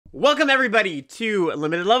Welcome everybody to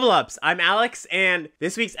Limited Level Ups. I'm Alex, and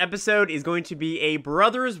this week's episode is going to be a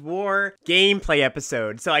Brothers War gameplay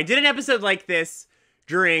episode. So I did an episode like this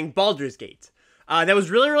during Baldur's Gate. That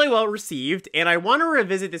was really well received, and I want to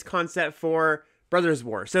revisit this concept for Brothers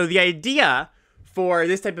War. So the idea for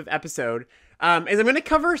this type of episode is I'm going to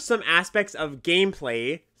cover some aspects of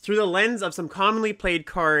gameplay through the lens of some commonly played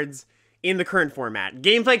cards in the current format.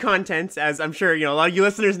 Gameplay content, as I'm sure, a lot of you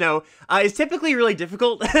listeners know, is typically really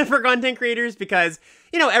difficult for content creators because,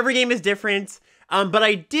 every game is different. But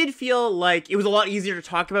I did feel like it was a lot easier to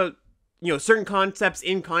talk about, certain concepts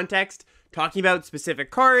in context, talking about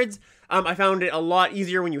specific cards. I found it a lot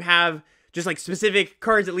easier when you have just like specific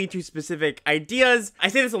cards that lead to specific ideas. I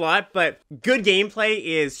say this a lot, but good gameplay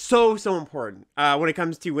is so important when it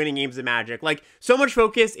comes to winning games of Magic. Like, so much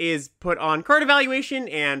focus is put on card evaluation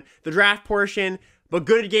and the draft portion, but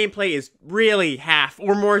good gameplay is really half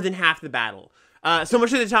or more than half the battle. So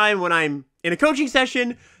much of the time when I'm in a coaching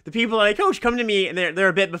session, the people that I coach come to me and they're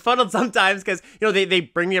a bit befuddled sometimes because, they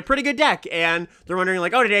bring me a pretty good deck and they're wondering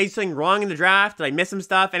like, oh, did I do something wrong in the draft? Did I miss some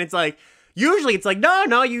stuff? And it's like, usually it's like,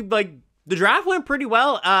 no, you like, the draft went pretty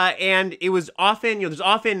well, and it was often, there's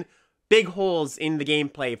often big holes in the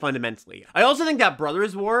gameplay fundamentally. I also think that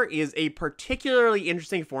Brothers War is a particularly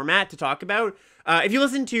interesting format to talk about. If you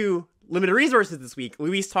listen to Limited Resources this week,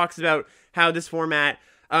 Luis talks about how this format,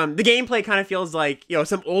 the gameplay kind of feels like,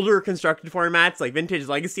 some older constructed formats like Vintage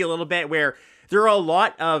Legacy a little bit, where there are a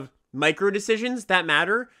lot of micro decisions that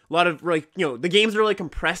matter. A lot of, really, the games are really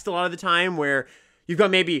compressed a lot of the time where you've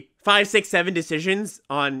got maybe 5, 6, 7 decisions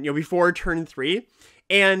on, before turn 3.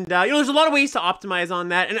 And, there's a lot of ways to optimize on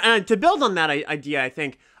that. And to build on that idea, I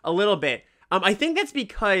think, a little bit, I think that's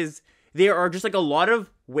because there are just like a lot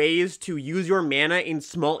of ways to use your mana in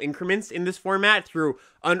small increments in this format through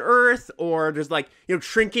Unearth, or there's like,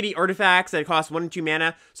 trinkety artifacts that cost 1 and 2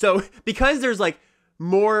 mana. So because there's like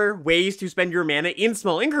more ways to spend your mana in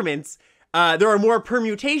small increments, there are more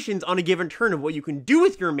permutations on a given turn of what you can do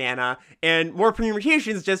with your mana, and more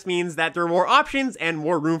permutations just means that there are more options and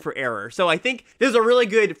more room for error. So I think this is a really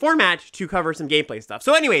good format to cover some gameplay stuff.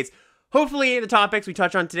 So anyways, hopefully the topics we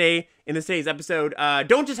touch on today in today's episode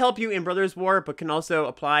don't just help you in Brothers War, but can also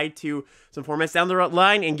apply to some formats down the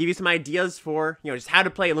line and give you some ideas for, just how to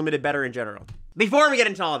play Limited better in general. Before we get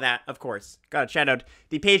into all of that, of course, gotta shout out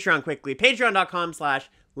the Patreon quickly,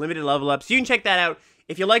 patreon.com/limitedlevelups. You can check that out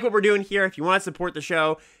if you like what we're doing here, if you want to support the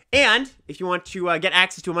show, and if you want to get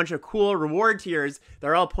access to a bunch of cool reward tiers that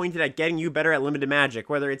are all pointed at getting you better at Limited Magic,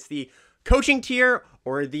 whether it's the coaching tier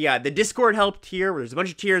or the Discord help tier, where there's a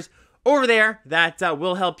bunch of tiers over there that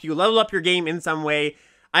will help you level up your game in some way.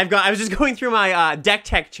 I was just going through my deck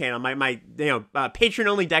tech channel, my patron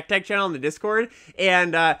only deck tech channel in the Discord,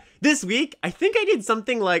 and this week I think I did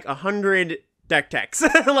something like 100 deck techs.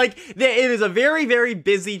 Like, it is a very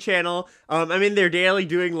busy channel. I'm in there daily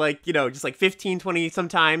doing like, just like 15, 20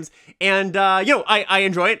 sometimes. And, I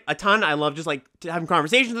enjoy it a ton. I love just like having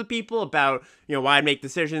conversations with people about, why I make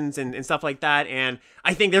decisions and stuff like that. And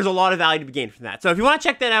I think there's a lot of value to be gained from that. So if you want to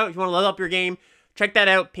check that out, if you want to level up your game, check that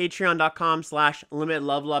out,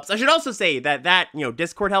 patreon.com/limitedlevelups. I should also say that,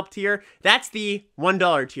 Discord help tier, that's the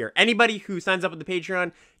 $1 tier. Anybody who signs up with the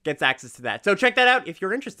Patreon gets access to that. So check that out if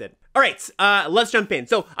you're interested. All right, let's jump in.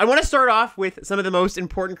 So I want to start off with some of the most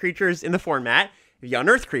important creatures in the format, the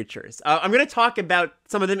Unearthed creatures. I'm going to talk about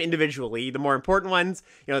some of them individually, the more important ones,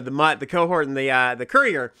 the Mutt, the Cohort, and the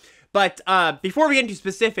Courier. But before we get into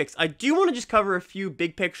specifics, I do want to just cover a few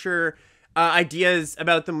big picture ideas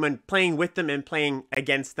about them when playing with them and playing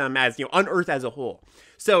against them as, Unearthed as a whole.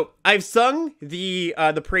 So I've sung the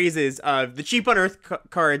praises of the cheap Unearthed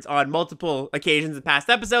cards on multiple occasions in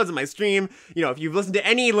past episodes of my stream. If you've listened to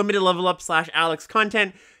any Limited Level Up /Alex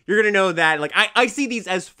content, you're going to know that, like, I see these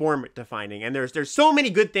as form defining, and there's so many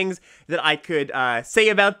good things that I could say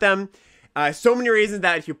about them. So many reasons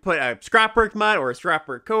that if you put a Scrapwork Mutt or a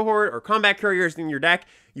Scrapwork Cohort or Combat Couriers in your deck,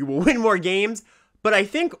 you will win more games. But I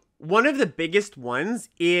think one of the biggest ones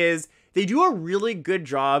is they do a really good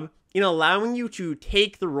job in allowing you to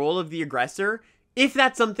take the role of the aggressor if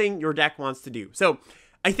that's something your deck wants to do. So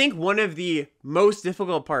I think one of the most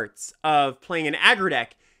difficult parts of playing an aggro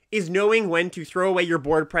deck is knowing when to throw away your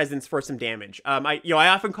board presence for some damage. I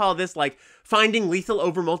often call this like finding lethal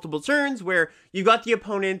over multiple turns, where you've got the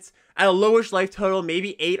opponents at a lowish life total,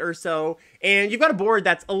 maybe 8 or so, and you've got a board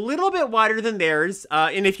that's a little bit wider than theirs,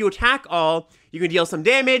 and if you attack all, you can deal some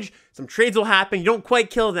damage, some trades will happen, you don't quite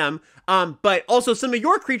kill them, but also some of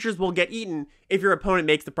your creatures will get eaten if your opponent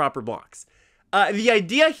makes the proper blocks. The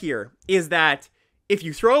idea here is that if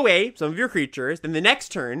you throw away some of your creatures, then the next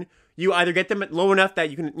turn, you either get them low enough that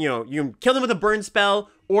you can, you can kill them with a burn spell,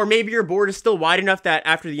 Or maybe your board is still wide enough that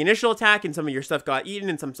after the initial attack and some of your stuff got eaten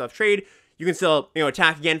and some stuff trade, you can still,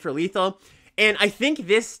 attack again for lethal. And I think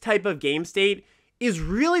this type of game state is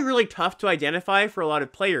really, really tough to identify for a lot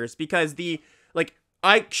of players, because the,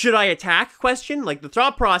 should I attack question, the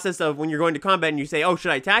thought process of when you're going to combat and you say, oh,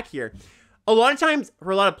 should I attack here? A lot of times,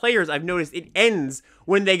 for a lot of players, I've noticed it ends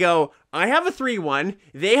when they go, I have a 3-1,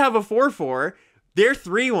 they have a 4-4, their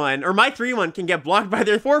 3-1, or my 3-1 can get blocked by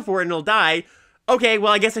their 4-4 and it'll die. Okay,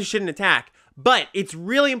 well, I guess I shouldn't attack. But it's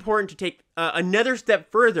really important to take another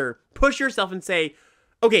step further, push yourself and say,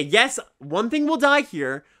 okay, yes, one thing will die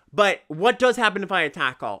here, but what does happen if I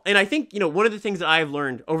attack all? And I think, one of the things that I've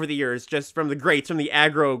learned over the years, just from the greats, from the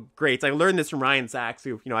aggro greats, I learned this from Ryan Sachs,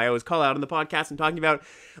 who, I always call out on the podcast and talking about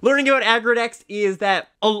learning about aggro decks, is that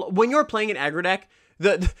when you're playing an aggro deck,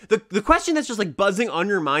 the question that's just buzzing on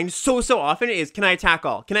your mind so often is, can I attack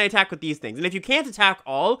all? Can I attack with these things? And if you can't attack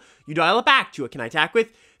all, you dial it back to it. Can I attack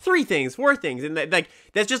with 3 things, 4 things? And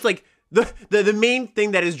that's just the main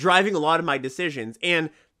thing that is driving a lot of my decisions. And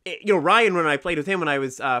Ryan, when I played with him when I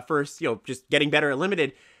was first, just getting better at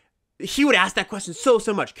Limited, he would ask that question so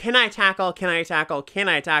much. Can I attack all? Can I attack all? Can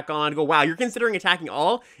I attack all? And I'd go, wow, you're considering attacking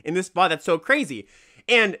all in this spot? That's so crazy.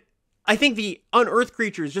 And I think the unearthed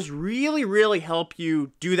creatures just really, really help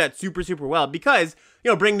you do that super well, because,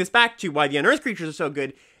 bring this back to why the unearthed creatures are so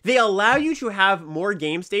good. They allow you to have more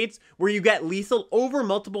game states where you get lethal over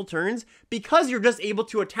multiple turns, because you're just able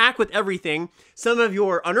to attack with everything. Some of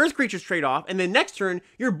your unearthed creatures trade off, and then next turn,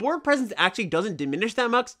 your board presence actually doesn't diminish that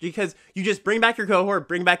much, because you just bring back your cohort,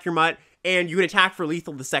 bring back your mutt, and you can attack for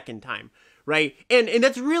lethal the second time. Right? And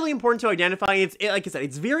that's really important to identify. Like I said,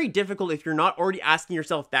 it's very difficult if you're not already asking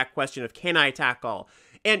yourself that question of, can I attack all?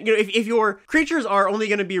 And, if your creatures are only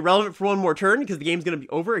going to be relevant for one more turn because the game's going to be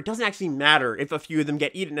over, it doesn't actually matter if a few of them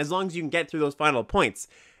get eaten, as long as you can get through those final points.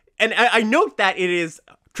 And I note that it is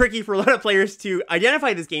tricky for a lot of players to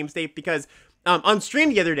identify this game state, because on stream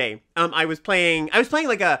the other day, I was playing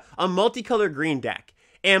a multicolored green deck,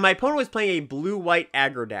 and my opponent was playing a blue-white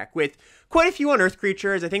aggro deck with quite a few unearthed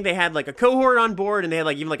creatures. I think they had a cohort on board, and they had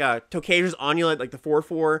even a Tokaja's Onulet, the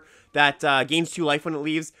 4-4 that gains 2 life when it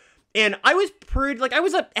leaves. And I was I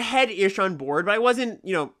was ahead-ish on board, but I wasn't,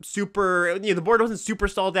 super, the board wasn't super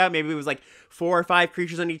stalled out. Maybe it was 4 or 5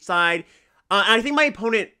 creatures on each side. And I think my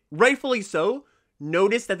opponent, rightfully so,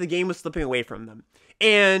 noticed that the game was slipping away from them.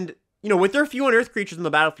 And, with their few unearthed creatures on the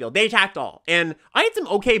battlefield, they attacked all. And I had some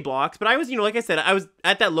okay blocks, but I was, like I said, I was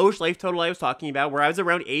at that lowish life total I was talking about, where I was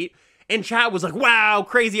around 8. And chat was like, wow,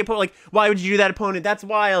 crazy opponent. Why would you do that, opponent? That's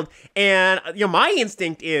wild. And, my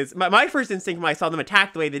instinct is, my first instinct when I saw them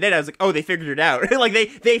attack the way they did, I was like, oh, they figured it out.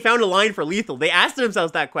 they found a line for lethal. They asked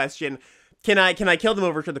themselves that question, can I kill them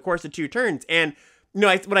over to the course of 2 turns? And,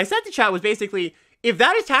 what I said to chat was basically, if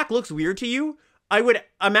that attack looks weird to you, I would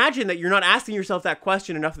imagine that you're not asking yourself that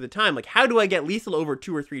question enough of the time. How do I get lethal over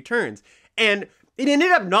 2 or 3 turns? And it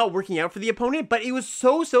ended up not working out for the opponent, but it was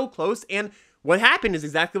so close. And what happened is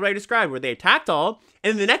exactly what I described, where they attacked all,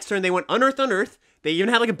 and then the next turn they went unearth. They even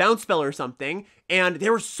had a bounce spell or something, and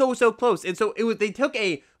they were so close. And so they took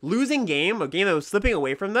a losing game, a game that was slipping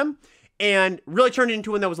away from them, and really turned it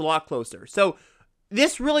into one that was a lot closer. So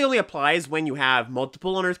this really only applies when you have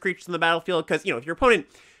multiple unearthed creatures on the battlefield, because, if your opponent,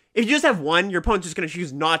 if you just have one, your opponent's just going to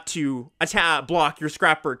choose not to block your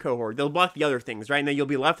Scrapbird cohort. They'll block the other things, right? And then you'll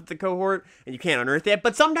be left with the cohort, and you can't unearth it.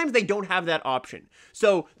 But sometimes they don't have that option.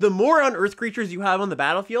 So the more unearthed creatures you have on the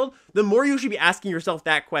battlefield, the more you should be asking yourself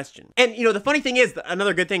that question. And, the funny thing is,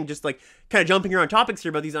 another good thing, just kind of jumping around topics here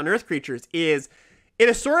about these unearthed creatures, is in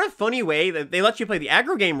a sort of funny way that they let you play the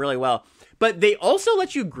aggro game really well, but they also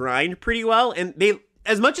let you grind pretty well. And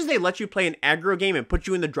as much as they let you play an aggro game and put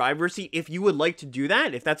you in the driver's seat if you would like to do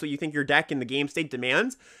that, if that's what you think your deck and the game state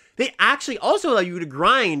demands, they actually also allow you to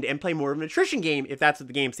grind and play more of an attrition game if that's what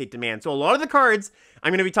the game state demands. So a lot of the cards I'm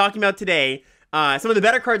going to be talking about today, some of the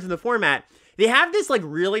better cards in the format, they have this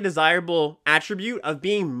really desirable attribute of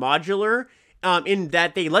being modular, in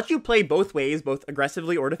that they let you play both ways, both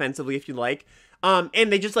aggressively or defensively if you like. And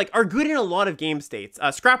they just are good in a lot of game states.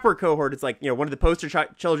 Scrapwork Cohort is one of the poster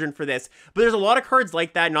children for this, but there's a lot of cards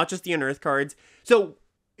like that, not just the unearthed cards. So,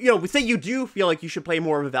 say you do feel like you should play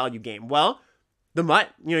more of a value game. Well, the mutt,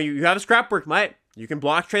 you have a Scrapwork mutt, you can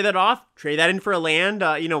block trade that off, trade that in for a land,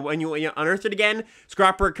 when you unearth it again.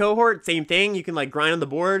 Scrapwork Cohort, same thing, you can grind on the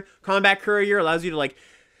board. Combat Courier allows you to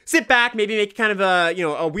sit back, maybe make kind of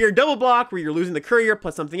a weird double block where you're losing the courier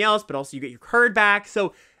plus something else, but also you get your card back.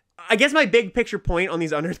 So I guess my big picture point on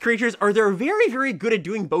these unearthed creatures are they're very, very good at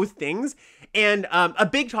doing both things. And a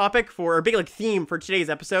big topic a big theme for today's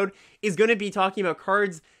episode is going to be talking about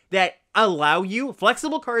cards that allow you,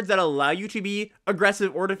 flexible cards that allow you to be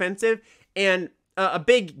aggressive or defensive. And a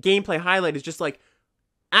big gameplay highlight is just like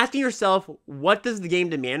asking yourself, what does the game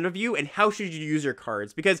demand of you and how should you use your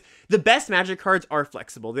cards? Because the best Magic cards are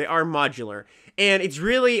flexible, they are modular, and it's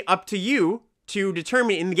really up to you to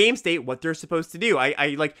determine in the game state what they're supposed to do.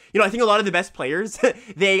 I like, I think a lot of the best players,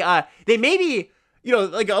 they maybe,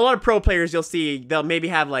 like a lot of pro players you'll see, they'll maybe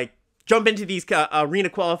have like jump into these arena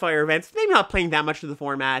qualifier events, maybe not playing that much of the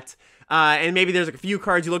format. And maybe there's like a few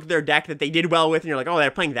cards you look at their deck that they did well with and you're like, oh,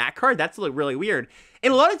 they're playing that card? That's like really weird.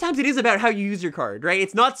 And a lot of times it is about how you use your card, right?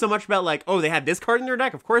 It's not so much about like, oh, they have this card in their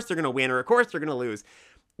deck, of course they're going to win, or of course they're going to lose.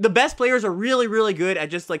 The best players are really, really good at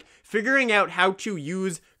just like figuring out how to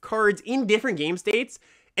use cards in different game states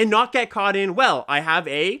and not get caught in, well, I have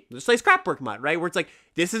let's say Scrapwork Mutt, right? Where it's like,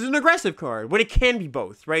 this is an aggressive card, when it can be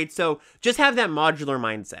both, right? So just have that modular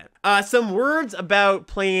mindset. Some words about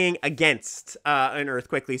playing against Unearth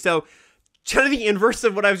quickly. So kind of the inverse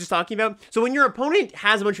of what I was just talking about. So when your opponent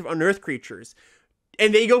has a bunch of Unearth creatures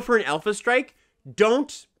and they go for an Alpha Strike,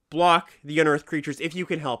 don't block the Unearthed creatures if you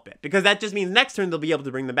can help it, because that just means next turn they'll be able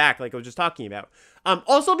to bring them back, like I was just talking about.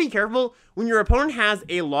 Also be careful when your opponent has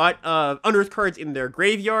a lot of Unearthed cards in their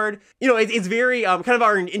graveyard. It's very kind of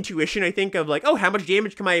our intuition, I think, of like, oh, how much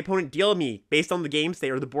damage can my opponent deal me based on the game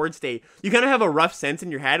state or the board state. You kind of have a rough sense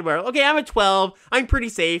in your head where, okay, I'm at 12, I'm pretty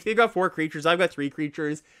safe, they've got 4 creatures, I've got 3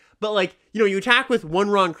 creatures. But like, you attack with one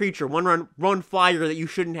wrong creature, one wrong flyer that you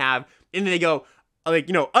shouldn't have, and then they go, like,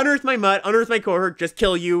 unearth my Mutt, unearth my Cohort, just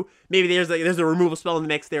kill you. Maybe there's a removal spell in the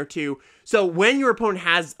mix there too. So when your opponent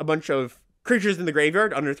has a bunch of creatures in the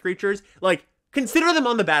graveyard, unearthed creatures, like, consider them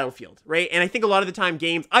on the battlefield, right? And I think a lot of the time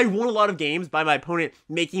I won a lot of games by my opponent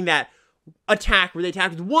making that attack where they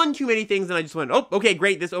attacked with one too many things, and I just went, oh, okay,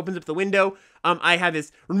 great, this opens up the window. I have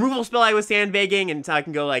this removal spell I was sandbagging, and so I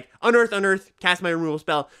can go like, unearth, cast my removal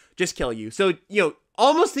spell, just kill you. So,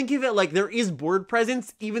 almost think of it like there is board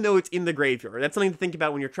presence, even though it's in the graveyard. That's something to think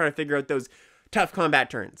about when you're trying to figure out those tough combat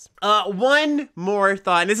turns. One more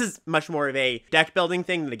thought, and this is much more of a deck building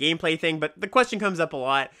thing than a gameplay thing, but the question comes up a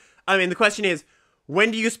lot. The question is, when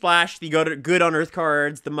do you splash the good Unearthed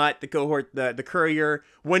cards, the Mutt, the Cohort, the Courier?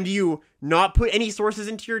 When do you not put any sources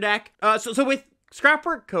into your deck? So with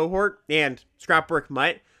Scrapwork Cohort and Scrapwork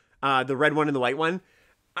Mutt, the red one and the white one,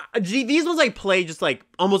 these ones I play just like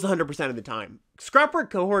almost 100% of the time. Scrapwork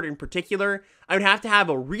Cohort in particular, I would have to have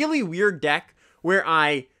a really weird deck where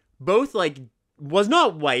I both like was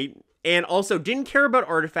not white and also didn't care about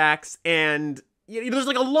artifacts, and there's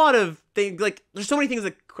like a lot of things, like there's so many things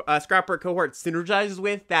that Scrapwork Cohort synergizes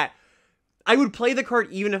with that I would play the card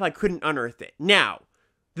even if I couldn't unearth it. Now,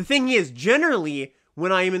 the thing is, generally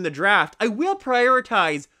when I am in the draft, I will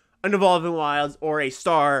prioritize an Evolving Wilds or a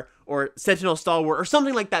Star or Sentinel Stalwart or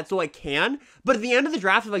something like that so I can, but at the end of the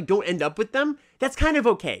draft, if I don't end up with them, that's kind of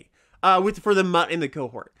okay for the Mutt and the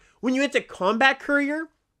Cohort. When you get to Combat Courier,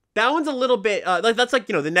 that one's a little bit, that's like,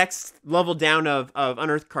 the next level down of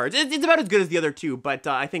Unearthed cards. It's about as good as the other two, but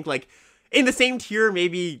I think like in the same tier,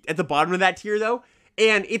 maybe at the bottom of that tier though,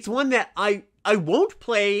 and it's one that I won't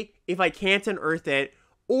play if I can't unearth it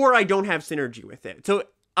or I don't have synergy with it. So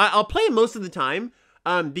I'll play it most of the time,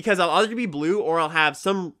 because I'll either be blue or I'll have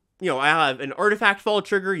some, I have an Artifact Fall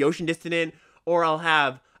trigger, Yotian Dissonant, or I'll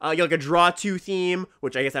have like a draw 2 theme,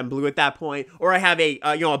 which I guess I'm blue at that point, or I have a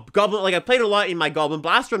Goblin, like I played a lot in my Goblin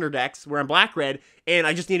Blast Runner decks where I'm black-red, and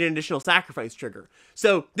I just need an additional sacrifice trigger.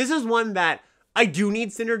 So this is one that I do need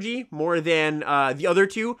synergy more than the other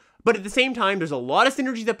two, but at the same time, there's a lot of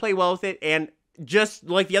synergy that play well with it, and just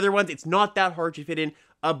like the other ones, it's not that hard to fit in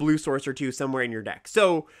a blue source or two somewhere in your deck.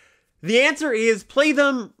 So the answer is play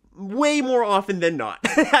them way more often than not,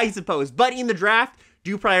 I suppose. But in the draft,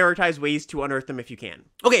 do prioritize ways to unearth them if you can.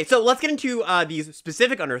 Okay, so let's get into these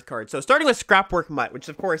specific unearthed cards. So starting with Scrapwork Mutt, which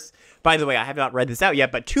of course, by the way, I have not read this out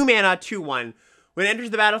yet, but 2 mana, 2/1. When it enters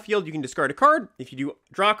the battlefield, you can discard a card. If you do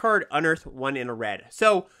draw a card, unearth 1 in a red.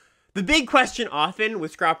 So the big question often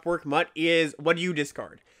with Scrapwork Mutt is, what do you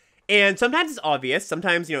discard? And sometimes it's obvious.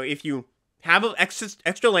 Sometimes, if you have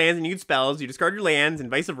extra lands and you need spells, you discard your lands, and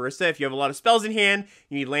vice versa. If you have a lot of spells in hand,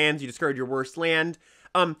 you need lands, you discard your worst land.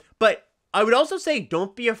 But I would also say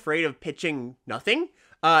don't be afraid of pitching nothing.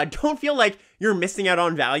 Don't feel like you're missing out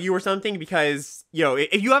on value or something because,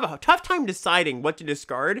 if you have a tough time deciding what to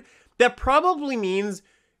discard, that probably means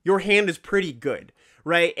your hand is pretty good,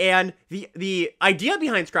 right? And the idea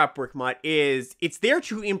behind Scrapwork Mutt is it's there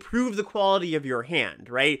to improve the quality of your hand,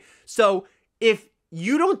 right? So if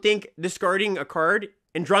you don't think discarding a card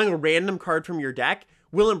and drawing a random card from your deck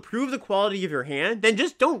will improve the quality of your hand, then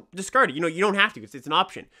just don't discard it. You don't have to. It's an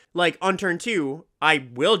option. Like, on turn 2, I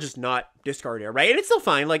will just not discard it, right? And it's still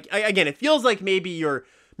fine. Like, again, it feels like maybe you're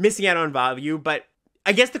missing out on value, but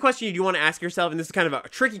I guess the question you do want to ask yourself, and this is kind of a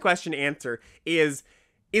tricky question to answer, is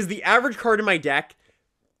the average card in my deck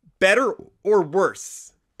better or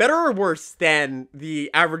worse? Better or worse than the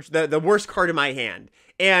average, the worst card in my hand?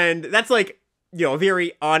 And that's like, a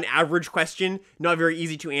very on average question, not very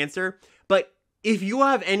easy to answer. But if you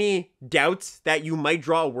have any doubts that you might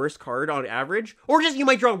draw a worse card on average, or just you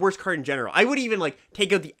might draw a worse card in general, I would even like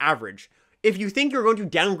take out the average. If you think you're going to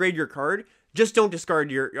downgrade your card, just don't discard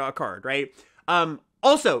your card, right?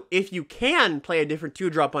 Also, if you can play a different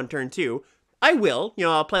 2-drop on turn 2, I will.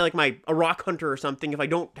 I'll play like a Rock Hunter or something if I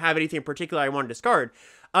don't have anything in particular I want to discard.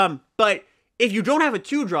 But if you don't have a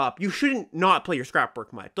 2-drop, you shouldn't not play your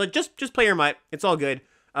Scrapwork Mutt. Like, just play your Mutt. It's all good.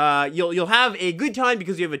 You'll have a good time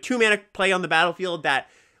because you have a 2-mana play on the battlefield that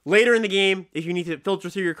later in the game, if you need to filter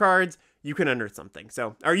through your cards, you can unearth something.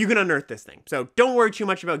 Or you can unearth this thing. So don't worry too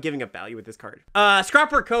much about giving up value with this card.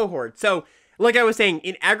 Scrapwork Cohort. So, like I was saying,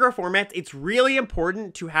 in aggro formats, it's really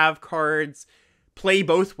important to have cards play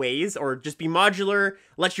both ways, or just be modular,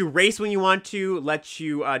 let you race when you want to, let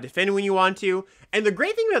you defend when you want to. And the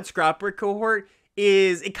great thing about Scrapwork Cohort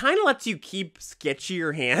is it kind of lets you keep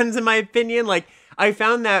sketchier hands, in my opinion. Like, I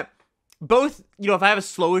found that both, if I have a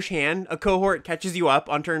slowish hand, a Cohort catches you up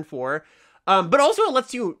on turn 4, but also it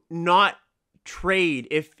lets you not trade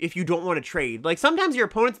if you don't want to trade. Like, sometimes your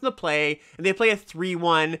opponent's in the play and they play a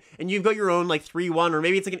 3-1 and you've got your own like 3-1, or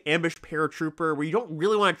maybe it's like an ambushed paratrooper where you don't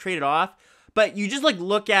really want to trade it off, but you just like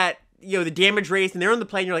look at the damage race and they're in the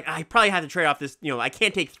play and you're like, I probably have to trade off this, I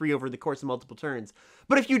can't take 3 over the course of multiple turns.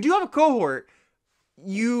 But if you do have a Cohort,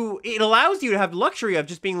 it allows you to have the luxury of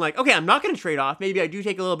just being like, okay, I'm not going to trade off, maybe I do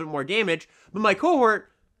take a little bit more damage, but my Cohort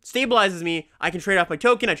stabilizes me. I can trade off my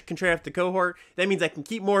token, I can trade off the Cohort. That means I can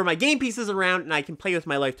keep more of my game pieces around and I can play with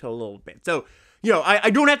my life to a little bit. So, I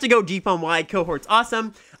don't have to go deep on why Cohort's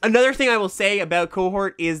awesome. Another thing I will say about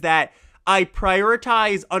Cohort is that I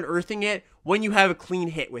prioritize unearthing it when you have a clean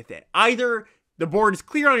hit with it. Either the board is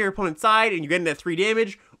clear on your opponent's side and you get into 3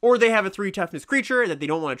 damage, or they have a 3 toughness creature that they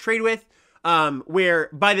don't want to trade with. Where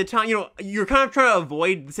by the time, you're kind of trying to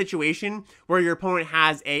avoid the situation where your opponent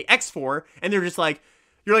has a X4 and they're just like,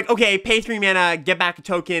 you're like, okay, pay 3 mana, get back a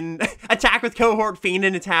token, attack with Cohort, feign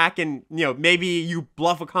an attack, and, maybe you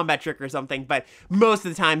bluff a combat trick or something, but most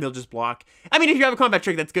of the time they'll just block. I mean, if you have a combat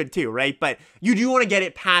trick, that's good too, right? But you do want to get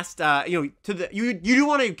it past, you do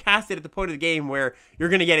want to cast it at the point of the game where you're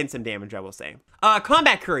going to get in some damage, I will say.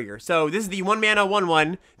 Combat Courier. So this is the 1 mana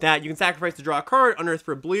 1/1 that you can sacrifice to draw a card, unearth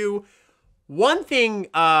for blue. One thing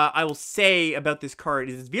I will say about this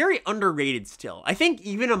card is it's very underrated still. I think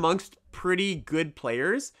even amongst pretty good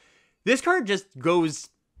players, this card just goes,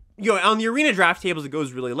 on the arena draft tables, it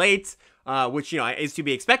goes really late, which, is to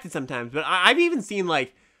be expected sometimes. But I've even seen,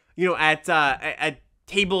 like, at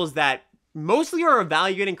tables that mostly are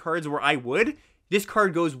evaluating cards where I would, this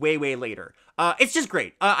card goes way, way later. It's just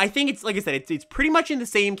great. I think it's, like I said, it's pretty much in the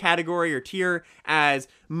same category or tier as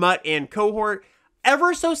Mutt and Cohort.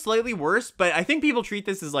 Ever so slightly worse, but I think people treat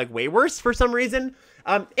this as like way worse for some reason.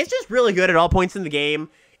 It's just really good at all points in the game.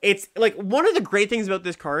 It's like, one of the great things about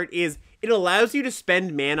this card is it allows you to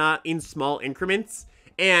spend mana in small increments,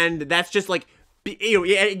 and that's just like,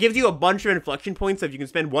 it gives you a bunch of inflection points of you can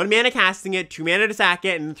spend 1 mana casting it, 2 mana to sack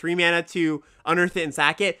it, and 3 mana to unearth it and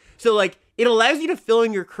sack it. So like, it allows you to fill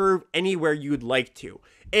in your curve anywhere you'd like to.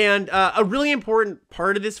 And a really important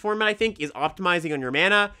part of this format, I think, is optimizing on your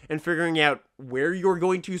mana and figuring out where you're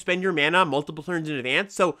going to spend your mana multiple turns in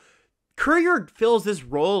advance. So Courier fills this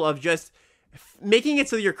role of just making it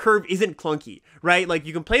so that your curve isn't clunky, right? Like,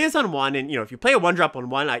 you can play this on 1, and, if you play a 1-drop on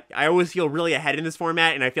 1, I always feel really ahead in this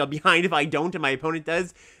format, and I feel behind if I don't and my opponent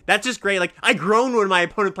does. That's just great. Like, I groan when my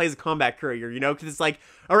opponent plays a Combat Courier, because it's like,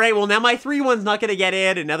 all right, well, now my 3/1's not going to get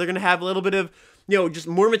in, and now they're going to have a little bit of, just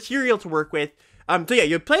more material to work with. So yeah,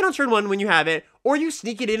 you play it on turn 1 when you have it, or you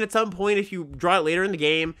sneak it in at some point if you draw it later in the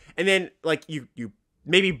game, and then, like, you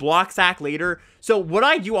maybe block sack later. So what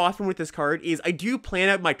I do often with this card is I do plan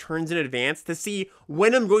out my turns in advance to see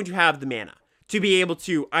when I'm going to have the mana to be able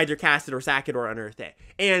to either cast it or sack it or unearth it.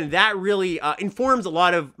 And that really informs a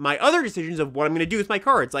lot of my other decisions of what I'm going to do with my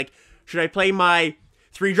cards. Like, should I play my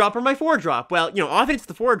 3-drop or my 4-drop? Well, often it's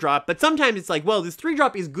the 4-drop, but sometimes it's like, well, this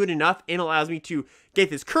 3-drop is good enough and allows me to get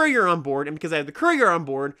this Courier on board, and because I have the Courier on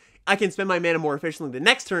board, I can spend my mana more efficiently the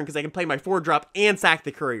next turn because I can play my 4-drop and sack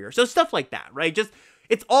the Courier. So stuff like that, right? Just,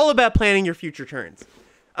 it's all about planning your future turns.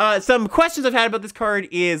 Some questions I've had about this card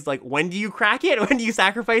is, like, when do you crack it? When do you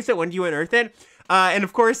sacrifice it? When do you unearth it? And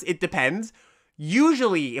of course, it depends.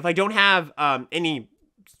 Usually, if I don't have any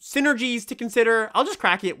synergies to consider, I'll just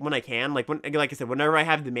crack it when I can, like I said, whenever I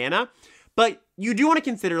have the mana. But you do want to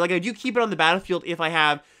consider, like, I do keep it on the battlefield if I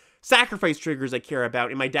have sacrifice triggers I care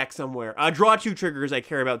about in my deck somewhere, draw 2 triggers I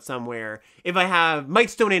care about somewhere, if I have Might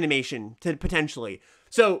Stone animation to potentially.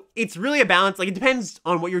 So it's really a balance. Like, it depends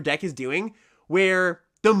on what your deck is doing, where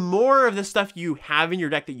the more of the stuff you have in your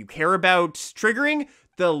deck that you care about triggering,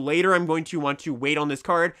 the later I'm going to want to wait on this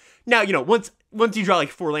card. Now, you know, once you draw like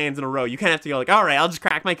 4 lands in a row, you kind of have to go like, all right, I'll just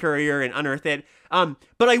crack my courier and unearth it.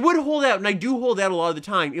 But I would hold out, and I do hold out a lot of the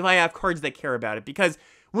time if I have cards that care about it, because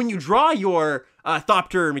when you draw your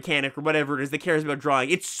Thopter mechanic or whatever it is that cares about drawing,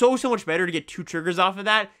 it's so much better to get 2 triggers off of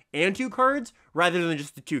that and 2 cards rather than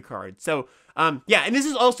just the 2 cards. So, yeah, and this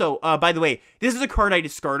is also, by the way, this is a card I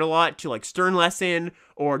discard a lot to like Stern Lesson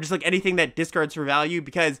or just like anything that discards for value,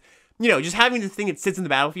 because, you know, just having this thing that sits in the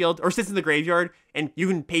battlefield or sits in the graveyard and you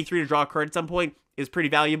can pay 3 to draw a card at some point is pretty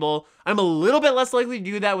valuable. I'm a little bit less likely to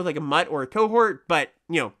do that with like a Mutt or a Cohort, but,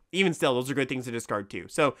 you know, even still, those are good things to discard too.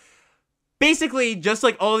 So basically, just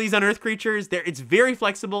like all these unearthed creatures, it's very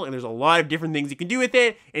flexible and there's a lot of different things you can do with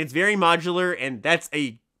it, and it's very modular, and that's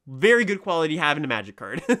a very good quality to have in a Magic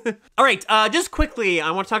card. All right, just quickly,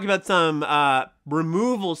 I want to talk about some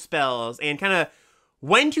removal spells and kind of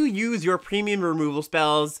when to use your premium removal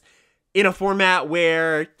spells in a format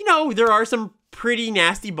where, you know, there are some pretty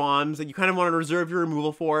nasty bombs that you kind of want to reserve your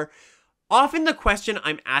removal for. Often the question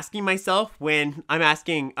I'm asking myself when I'm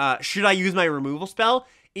asking, should I use my removal spell,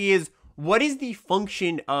 is what is the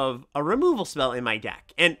function of a removal spell in my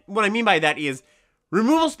deck? And what I mean by that is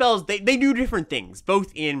removal spells, they do different things,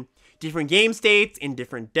 both in different game states, in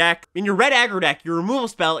different decks. In your red aggro deck, your removal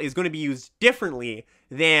spell is going to be used differently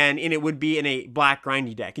than it would be in a black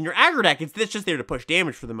grindy deck. In your aggro deck, it's just there to push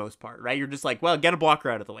damage for the most part, right? You're just like, well, get a blocker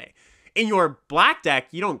out of the way. In your black deck,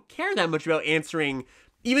 you don't care that much about answering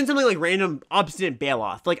even something like random Obstinate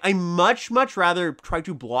Baloth. Like, I much rather try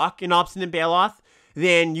to block an Obstinate Baloth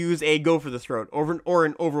than use a Go for the Throat or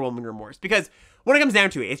an Overwhelming Remorse. Because when it comes down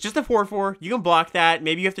to it, it's just a 4/4. You can block that.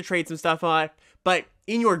 Maybe you have to trade some stuff on it. But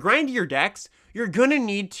in your grindier decks, you're going to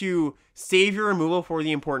need to save your removal for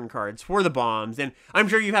the important cards, for the bombs. And I'm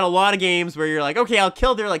sure you've had a lot of games where you're like, okay, I'll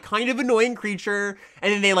kill their like kind of annoying creature,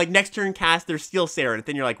 and then they like next turn cast their Steel Seraph,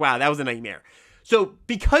 then you're like, wow, that was a nightmare. So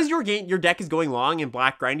because your deck is going long in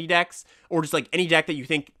black grindy decks, or just like any deck that you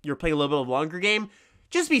think you're playing a little bit of a longer game,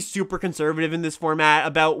 just be super conservative in this format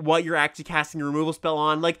about what you're actually casting your removal spell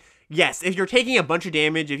on. Like, yes, if you're taking a bunch of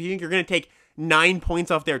damage, if you think you're going to take 9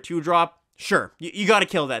 points off their 2-drop, sure, you got to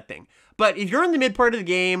kill that thing. But if you're in the mid part of the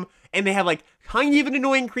game and they have like kind of an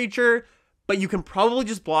annoying creature, but you can probably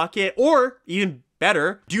just block it, or even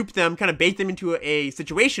better, dupe them, kind of bait them into a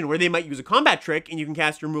situation where they might use a combat trick and you can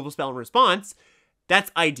cast your removal spell in response,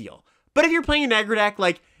 that's ideal. But if you're playing an aggro deck,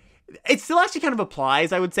 like, it still actually kind of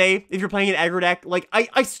applies, I would say, if you're playing an aggro deck. Like,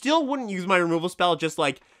 I still wouldn't use my removal spell just,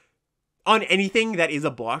 like, on anything that is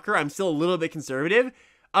a blocker. I'm still a little bit conservative,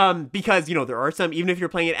 because, you know, there are some, even if you're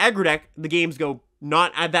playing an aggro deck, the games go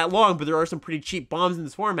not at that long, but there are some pretty cheap bombs in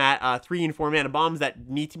this format, 3 and 4 mana bombs that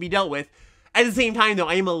need to be dealt with. At the same time, though,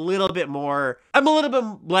 I'm a little bit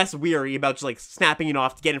less weary about just, like, snapping it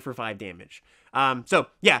off to get in for 5 damage. So,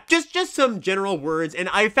 yeah, just some general words, and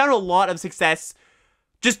I found a lot of success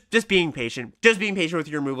just being patient. Just being patient with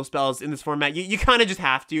your removal spells in this format. You kind of just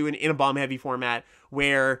have to in a bomb-heavy format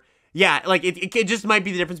where, yeah, like, it just might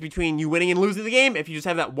be the difference between you winning and losing the game if you just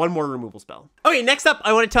have that one more removal spell. Okay, next up,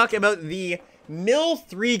 I want to talk about the mill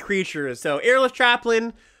 3 creatures. So, Airlift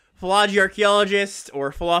Chaplain, Philology Archaeologist,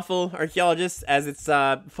 or Falafel Archaeologist, as it's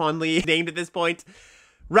fondly named at this point,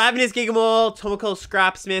 Ravenous Gigamole, Tomoko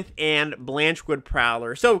Scrapsmith, and Blanchwood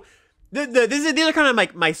Prowler. So, these are kind of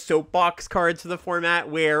like my soapbox cards for the format,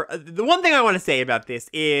 where the one thing I want to say about this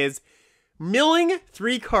is milling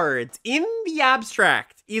 3 cards in the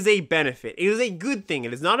abstract is a benefit. It is a good thing.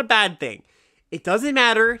 It is not a bad thing. It doesn't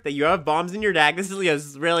matter that you have bombs in your deck. This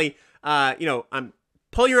is really,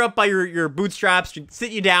 pull you up by your bootstraps,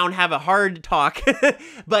 sit you down, have a hard talk.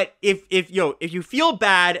 But if you feel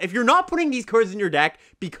bad, if you're not putting these cards in your deck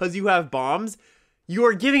because you have bombs,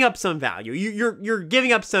 you're giving up some value. You're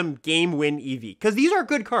giving up some game win EV, because these are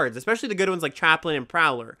good cards, especially the good ones like Chaplain and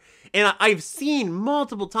Prowler. And I've seen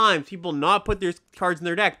multiple times people not put their cards in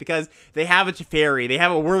their deck because they have a Teferi, they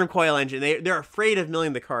have a Wormcoil Engine, they're afraid of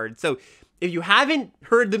milling the cards. So if you haven't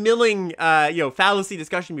heard the milling fallacy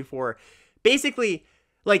discussion before, basically,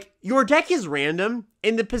 like, your deck is random,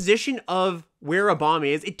 and the position of where a bomb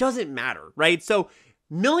is, it doesn't matter, right? So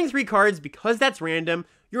milling 3 cards, because that's random,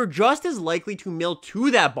 you're just as likely to mill to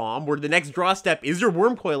that bomb, where the next draw step is your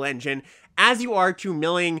Wormcoil Engine, as you are to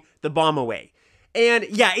milling the bomb away. And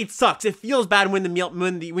yeah, it sucks. It feels bad when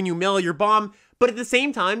you mill your bomb, but at the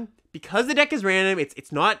same time, because the deck is random,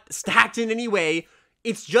 it's not stacked in any way.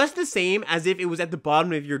 It's just the same as if it was at the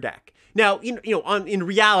bottom of your deck. Now, in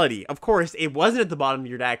reality, of course, it wasn't at the bottom of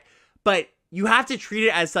your deck, but you have to treat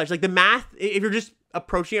it as such. Like the math, if you're just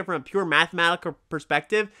approaching it from a pure mathematical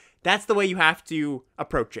perspective, that's the way you have to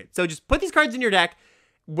approach it. So just put these cards in your deck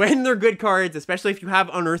when they're good cards, especially if you have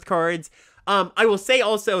unearthed cards. I will say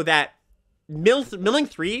also that milling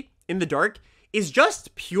 3 in the dark is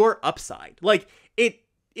just pure upside. Like it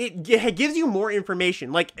gives you more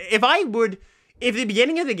information. Like if at the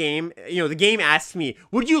beginning of the game, the game asks me,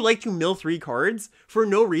 would you like to mill 3 cards for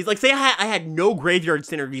no reason? Like say I had no graveyard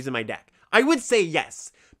synergies in my deck. I would say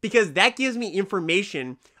yes, because that gives me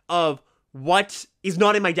information of what is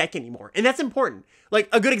not in my deck anymore. And that's important. Like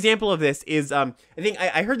a good example of this is, I think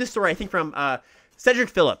I heard this story, I think from Cedric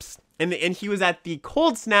Phillips. And he was at the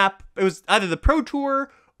Cold Snap. It was either the Pro Tour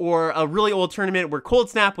or a really old tournament where Cold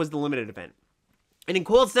Snap was the limited event. And in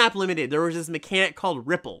Cold Snap Limited, there was this mechanic called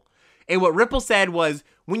Ripple. And what Ripple said was,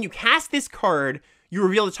 when you cast this card, you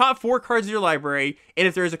reveal the top 4 cards of your library, and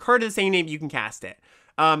if there is a card of the same name, you can cast it.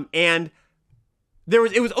 And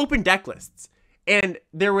it was open deck lists. And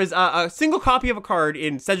there was a single copy of a card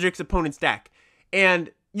in Cedric's opponent's deck. And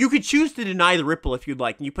you could choose to deny the Ripple if you'd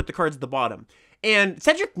like, and you put the cards at the bottom. And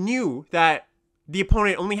Cedric knew that the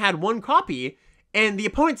opponent only had 1 copy, and the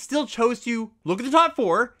opponent still chose to look at the top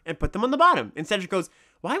 4 and put them on the bottom. And Cedric goes,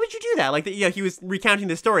 why would you do that? Like, he was recounting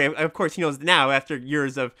the story. Of course, he knows now after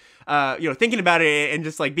years of, thinking about it and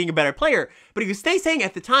just like being a better player. But he was saying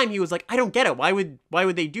at the time, he was like, I don't get it. Why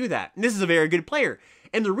would they do that? And this is a very good player.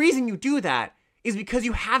 And the reason you do that is because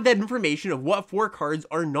you have that information of what 4 cards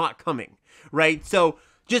are not coming, right? So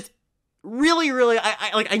just really,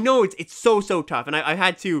 I know it's so tough, and I've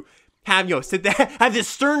had to have sit there, have this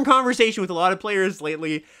stern conversation with a lot of players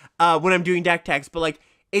lately when I'm doing deck techs, but like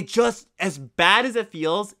it just, as bad as it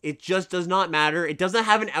feels, it just does not matter. It doesn't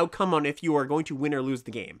have an outcome on if you are going to win or lose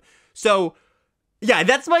the game. So yeah,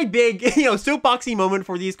 that's my big soapboxy moment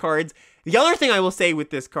for these cards. The other thing I will say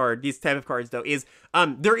with these type of cards though, is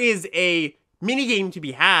there is a mini game to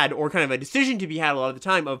be had, or kind of a decision to be had a lot of the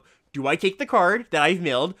time of, do I take the card that I've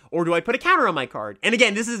milled, or do I put a counter on my card? And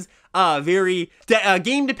again, this is very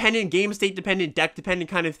game-dependent, game state-dependent, deck-dependent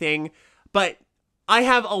kind of thing. But I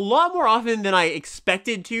have a lot more often than I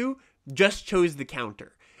expected to just chose the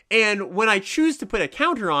counter. And when I choose to put a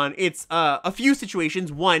counter on, it's a few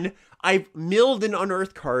situations. One, I've milled an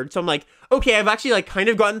unearthed card, so I'm like, okay, I've actually like kind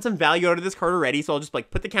of gotten some value out of this card already, so I'll just like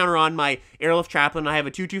put the counter on my Airlift Chaplain. I have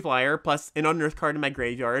a 2/2 flyer plus an unearthed card in my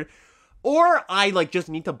graveyard. Or I like just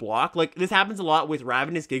need to block. Like this happens a lot with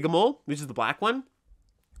Ravenous Gigamole, which is the black one,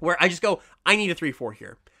 where I just go, I need a 3/4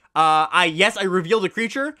 here. I revealed a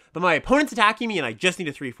creature, but my opponent's attacking me and I just need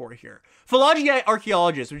a 3/4 here. Phalangia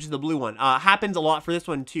Archaeologist, which is the blue one, happens a lot for this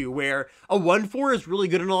one too, where a 1/4 is really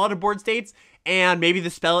good in a lot of board states, and maybe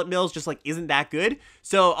the spell it mills just like isn't that good,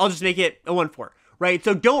 so I'll just make it a 1/4, right?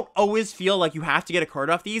 So don't always feel like you have to get a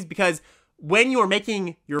card off these, because when you're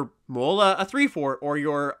making your Mola a 3/4 or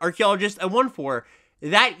your Archaeologist a 1/4,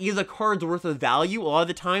 that is a card's worth of value a lot of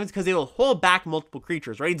the times, because it will hold back multiple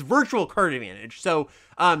creatures, right? It's virtual card advantage. So,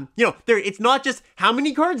 it's not just how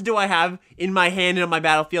many cards do I have in my hand and on my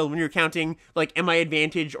battlefield when you're counting, like, am I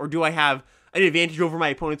advantage, or do I have an advantage over my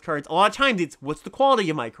opponent's cards? A lot of times it's, what's the quality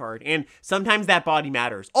of my card? And sometimes that body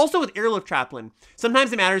matters. Also with Airlift Chaplain,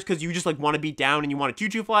 sometimes it matters because you just, like, want to beat down and you want a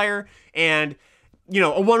 2/2 flyer, and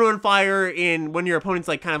a 1/1 flyer in when your opponent's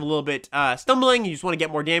like kind of a little bit stumbling, you just want to get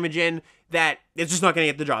more damage in, that it's just not going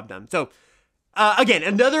to get the job done. So again,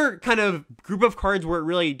 another kind of group of cards where it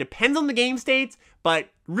really depends on the game states, but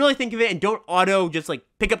really think of it and don't auto just like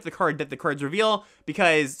pick up the card that the cards reveal,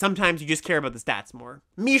 because sometimes you just care about the stats more.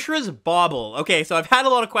 Mishra's Bauble. Okay, so I've had a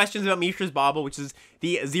lot of questions about Mishra's Bauble, which is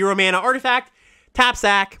the 0 mana artifact. Tap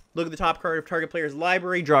sack, look at the top card of target player's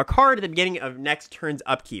library, draw a card at the beginning of next turn's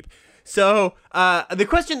upkeep. So, the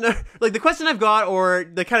question I've got, or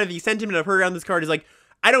the kind of the sentiment I've heard around this card is like,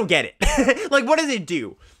 I don't get it. Like, what does it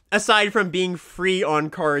do? Aside from being free on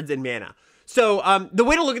cards and mana. So, the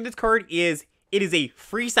way to look at this card is, it is a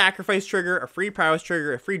free sacrifice trigger, a free prowess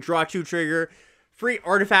trigger, a free draw 2 trigger, free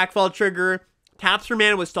artifact fall trigger, taps for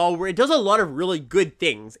mana with Stalwart. It does a lot of really good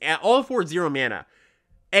things, all for 0 mana.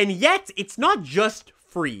 And yet, it's not just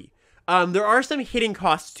free. There are some hidden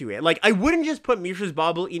costs to it. Like, I wouldn't just put Mishra's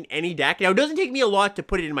Bauble in any deck. Now, it doesn't take me a lot to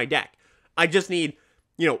put it in my deck. I just need,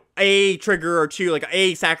 a trigger or two, like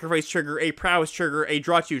a sacrifice trigger, a prowess trigger, a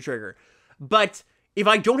draw 2 trigger. But if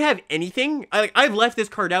I don't have anything, I've left this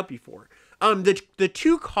card out before. The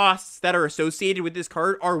two costs that are associated with this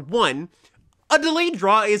card are, one, a delayed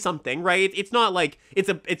draw is something, right? It's not like it's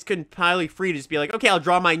entirely free to just be like, okay, I'll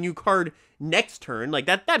draw my new card next turn. Like,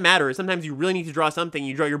 that matters. Sometimes you really need to draw something,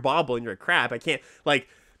 you draw your bauble, and you're like, crap, I can't, like,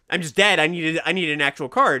 I'm just dead, I need an actual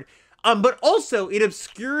card. But also, it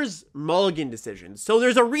obscures mulligan decisions. So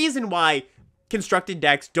there's a reason why constructed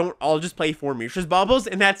decks don't all just play 4 Mishra's Baubles,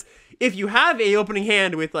 and that's, if you have a opening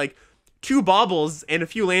hand with, like, 2 baubles and a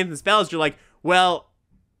few lands and spells, you're like, well,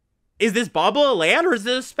 is this bauble a land or is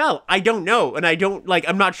it a spell? I don't know, and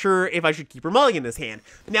I'm not sure if I should keep or mulligan this hand.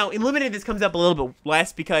 Now, in Limited, this comes up a little bit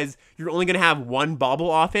less because you're only going to have 1 bauble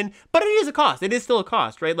often, but it is a cost. It is still a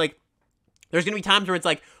cost, right? Like, there's going to be times where it's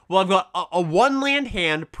like, well, I've got a 1-land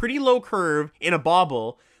hand, pretty low curve, in a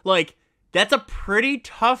bauble. Like, that's a pretty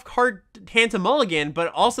tough card hand to mulligan,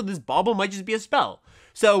 but also this bauble might just be a spell.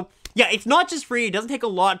 So, yeah, it's not just free. It doesn't take a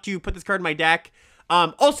lot to put this card in my deck.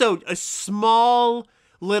 Also, a small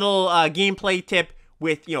little gameplay tip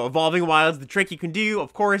with, Evolving Wilds. The trick you can do,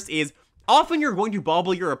 of course, is often you're going to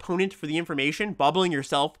bauble your opponent for the information, bobbling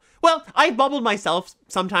yourself. Well, I've bobbled myself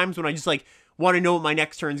sometimes when I just, like, want to know what my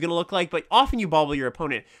next turn is going to look like, but often you bobble your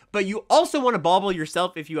opponent. But you also want to bobble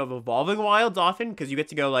yourself if you have Evolving Wilds often, because you get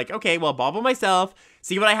to go like, okay, well, bobble myself,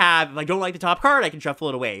 see what I have. If I don't like the top card, I can shuffle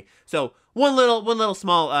it away. So one little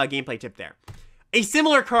small gameplay tip there. A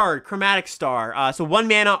similar card, Chromatic Star. So 1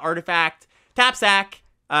 mana artifact, tap sack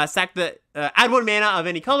add 1 mana of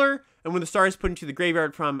any color, and when the star is put into the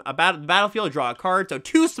graveyard from the battlefield, draw a card. So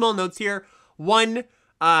 2 small notes here. One,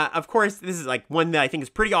 of course, this is like one that I think is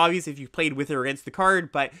pretty obvious if you've played with or against the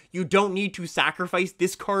card, but you don't need to sacrifice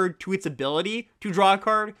this card to its ability to draw a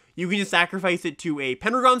card. You can just sacrifice it to a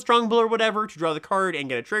Pendragon Strongbow or whatever to draw the card and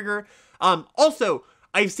get a trigger. Also,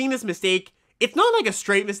 I've seen this mistake. It's not like a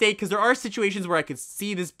straight mistake, because there are situations where I could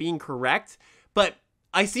see this being correct, but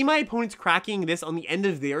I see my opponents cracking this on the end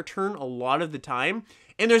of their turn a lot of the time,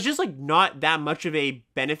 and there's just, like, not that much of a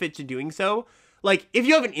benefit to doing so. Like, if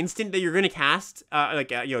you have an instant that you're going to cast,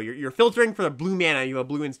 you're filtering for the blue mana, you have a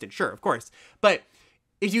blue instant, sure, of course. But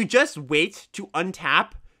if you just wait to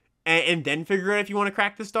untap and then figure out if you want to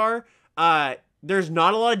crack the star, there's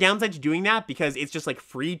not a lot of downside to doing that, because it's just, like,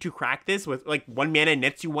 free to crack this with, like, 1 mana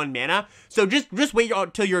nets you 1 mana. So just wait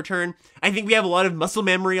till your turn. I think we have a lot of muscle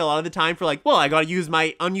memory a lot of the time for, like, well, I gotta use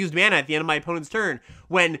my unused mana at the end of my opponent's turn,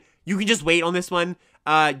 when you can just wait on this one.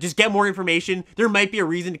 Just get more information. There might be a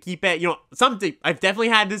reason to keep it. Something. I've definitely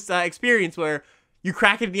had this experience where you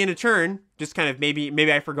crack it at the end of turn. Just kind of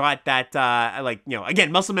maybe I forgot that,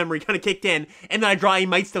 again, muscle memory kind of kicked in, and then I draw a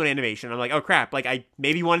Mightstone animation. I'm like, oh crap, like I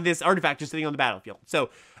maybe wanted this artifact just sitting on the battlefield. So,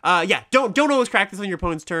 yeah, don't always crack this on your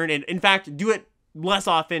opponent's turn, and in fact, do it less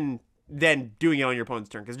often than doing it on your opponent's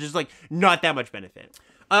turn, because there's just, like, not that much benefit.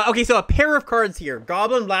 Okay, so a pair of cards here: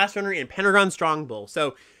 Goblin Blast Runner and Pendragon Strongbow.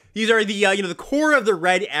 So these are the, the core of the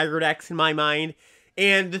red aggro decks in my mind.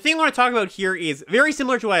 And the thing I want to talk about here is very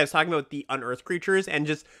similar to what I was talking about with the Unearthed creatures, and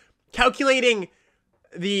just calculating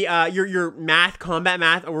the your combat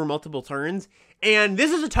math over multiple turns. And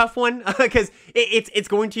this is a tough one, because it's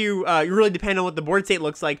going to really depend on what the board state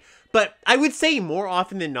looks like. But I would say more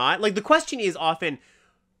often than not, like, the question is often,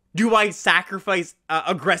 do I sacrifice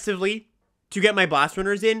aggressively to get my Blast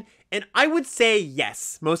Runners in? And I would say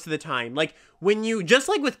yes, most of the time. Like, when you, just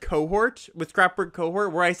like with Scrapbook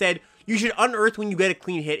Cohort, where I said you should unearth when you get a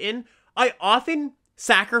clean hit in, I often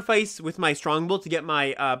sacrifice with my Strongbow to get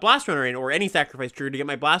my Blast Runner in, or any sacrifice trigger to get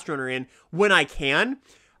my Blast Runner in when I can,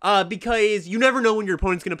 because you never know when your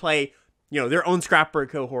opponent's going to play, their own Scrapbook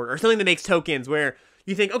Cohort, or something that makes tokens, where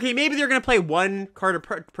you think, okay, maybe they're going to play 1 card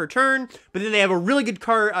per turn, but then they have a really good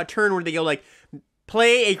card turn where they go, like,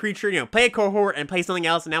 play a creature, play a cohort and play something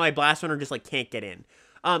else, and now my Blast Runner just, like, can't get in.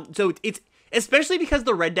 So it's, especially because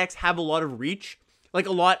the red decks have a lot of reach, like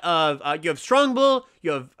a lot of, you have Strongbow,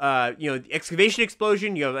 you have, Excavation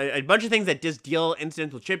Explosion, you have a bunch of things that just deal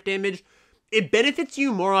incidental chip damage. It benefits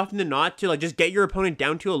you more often than not to, like, just get your opponent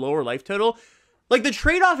down to a lower life total. Like, the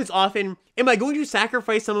trade-off is often, am I going to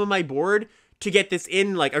sacrifice some of my board to get this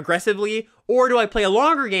in, like, aggressively, or do I play a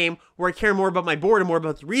longer game where I care more about my board and more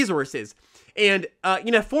about the resources? And,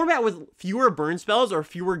 in a format with fewer burn spells or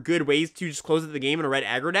fewer good ways to just close out the game in a red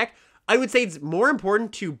aggro deck, I would say it's more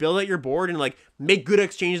important to build out your board and, like, make good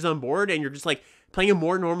exchanges on board, and you're just, like, playing a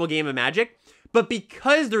more normal game of Magic. But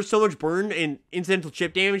because there's so much burn and incidental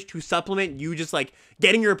chip damage to supplement you just, like,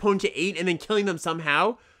 getting your opponent to 8 and then killing them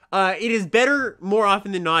somehow, it is better more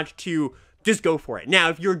often than not to just go for it. Now,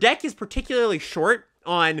 if your deck is particularly short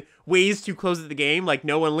on ways to close out the game, like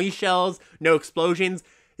no Unleash Shells, no explosions,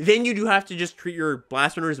 then you do have to just treat your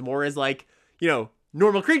Blast Runners more as, like,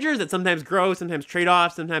 normal creatures that sometimes grow, sometimes trade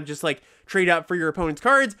off, sometimes just like trade up for your opponent's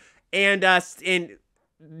cards. And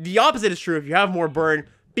the opposite is true. If you have more burn,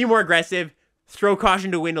 be more aggressive, throw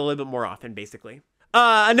caution to wind a little bit more often, basically.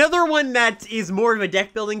 Another one that is more of a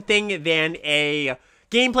deck building thing than a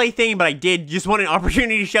gameplay thing, but I did just want an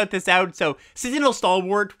opportunity to shout this out. So Sentinel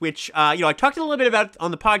Stalwart, which, I talked a little bit about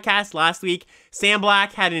on the podcast last week. Sam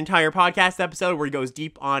Black had an entire podcast episode where he goes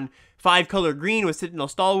deep on 5-color green with Sentinel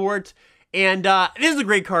Stalwart. And this is a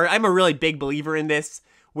great card. I'm a really big believer in this,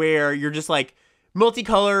 where you're just like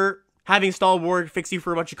multicolor, having Stalwart fix you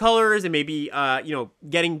for a bunch of colors and maybe,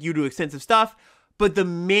 getting you to extensive stuff. But the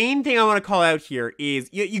main thing I want to call out here is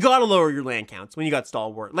you gotta lower your land counts when you got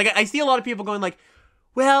Stalwart. Like, I see a lot of people going like,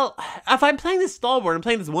 well, if I'm playing this Stalwart, I'm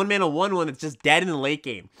playing this 1-mana 1/1 that's just dead in the late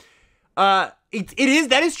game. That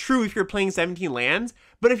is true if you're playing 17 lands,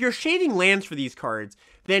 but if you're shading lands for these cards,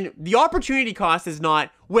 then the opportunity cost is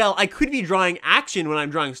not, well, I could be drawing action when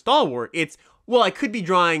I'm drawing Stalwart. It's, well, I could be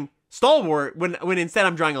drawing Stalwart when instead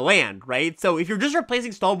I'm drawing a land, right? So if you're just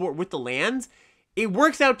replacing Stalwart with the lands, it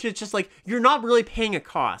works out to just like, you're not really paying a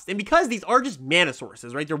cost. And because these are just mana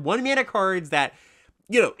sources, right? They're 1-mana cards that,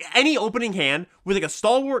 any opening hand with like a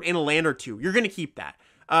Stalwart and a land or two, you're going to keep that.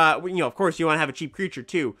 Of course you want to have a cheap creature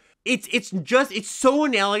too. It's so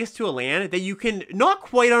analogous to a land that you can not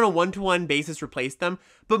quite on a 1-to-1 basis replace them,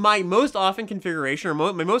 but my most often configuration, or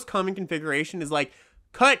my most common configuration is like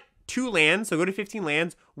cut 2 lands, so go to 15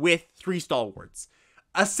 lands with 3 Stalwarts.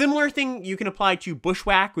 A similar thing you can apply to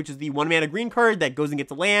Bushwhack, which is the 1-mana green card that goes and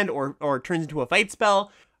gets a land or turns into a fight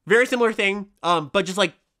spell. Very similar thing, but just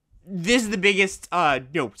like, this is the biggest,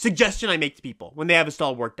 suggestion I make to people when they have a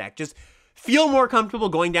Stalwart deck. Just feel more comfortable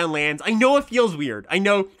going down lands. I know it feels weird. I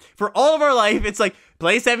know for all of our life, it's like,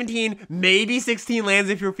 play 17, maybe 16 lands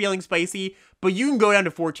if you're feeling spicy, but you can go down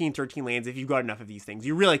to 14, 13 lands if you've got enough of these things.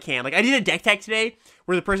 You really can. Like, I did a deck tech today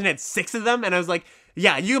where the person had 6 of them, and I was like,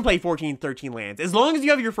 yeah, you can play 14, 13 lands. As long as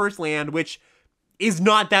you have your first land, which is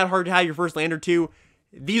not that hard to have your first land or two,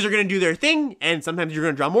 these are going to do their thing, and sometimes you're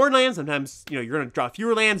going to draw more lands, sometimes, you're going to draw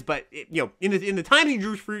fewer lands, but, in the time you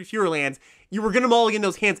drew fewer lands, you were going to mulligan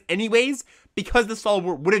those hands anyways, because the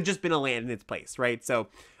Stalwart would have just been a land in its place, right? So,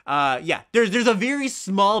 there's a very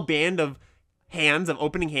small band of hands, of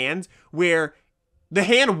opening hands, where the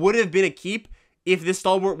hand would have been a keep if this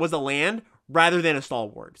Stalwart was a land, rather than a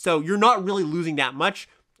Stalwart. So you're not really losing that much.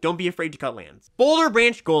 Don't be afraid to cut lands. Boulder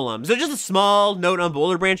Branch Golem. So just a small note on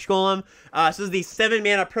Boulder Branch Golem. So this is the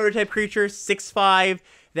 7-mana prototype creature, 6/5,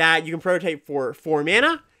 that you can prototype for 4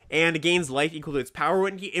 mana, and it gains life equal to its power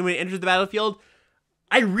when it enters the battlefield.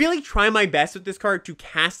 I really try my best with this card to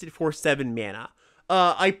cast it for 7 mana.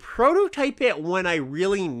 I prototype it when I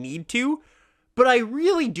really need to, but I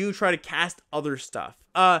really do try to cast other stuff.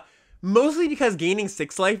 Mostly because gaining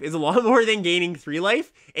 6 life is a lot more than gaining 3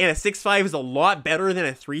 life, and a 6/5 is a lot better than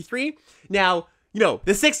a 3/3. Now,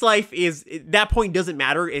 the 6 life is, that point doesn't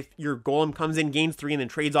matter if your golem comes in, gains 3, and then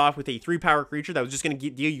trades off with a 3-power creature that was just going to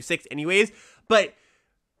deal you 6 anyways. But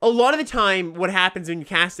a lot of the time, what happens when you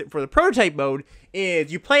cast it for the prototype mode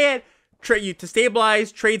is you play it, you to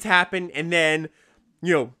stabilize, trades happen, and then,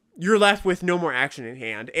 you're left with no more action in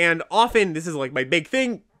hand. And often, this is like my big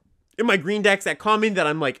thing in my green decks at common that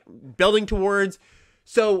I'm like building towards.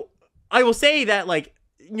 So I will say that, like,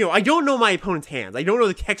 I don't know my opponent's hands. I don't know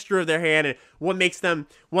the texture of their hand and what makes them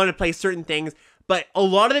want to play certain things. But a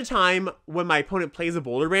lot of the time when my opponent plays a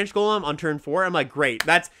Boulder Branch Golem on turn 4, I'm like, great.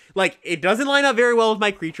 That's like, it doesn't line up very well with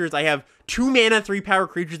my creatures. I have 2 mana, 3-power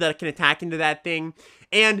creatures that can attack into that thing.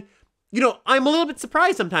 And, I'm a little bit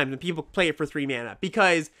surprised sometimes when people play it for 3 mana,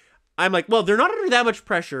 because I'm like, well, they're not under that much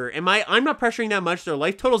pressure. I'm not pressuring that much. Their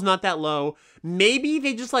life total's not that low. Maybe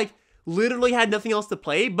they just like literally had nothing else to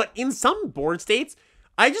play. But in some board states,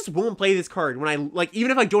 I just won't play this card when I like,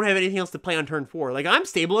 even if I don't have anything else to play on turn 4. Like, I'm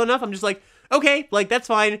stable enough. I'm just like, okay, like, that's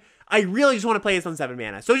fine. I really just want to play this on 7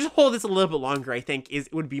 mana. So just hold this a little bit longer, I think,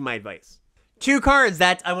 would be my advice. 2 cards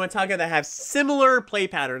that I want to talk about that have similar play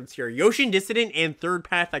patterns here: Yotian Dissident and Third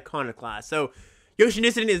Path Iconoclast. So Yotian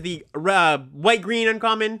Dissident is the white-green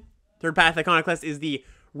uncommon. Third Path Iconoclast is the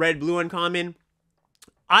red-blue uncommon.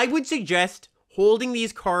 I would suggest holding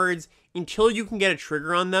these cards until you can get a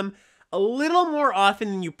trigger on them a little more often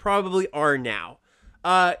than you probably are now.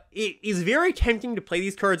 It is very tempting to play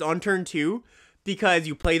these cards on turn 2 because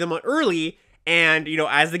you play them early, and,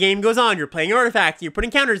 as the game goes on, you're playing artifacts, and you're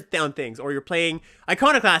putting counters down things, or you're playing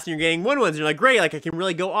Iconoclast, and you're getting 1/1s, and you're like, great, like, I can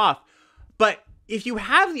really go off. But if you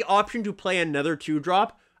have the option to play another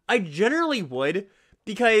 2-drop, I generally would,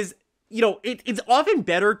 because, it's often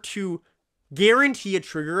better to guarantee a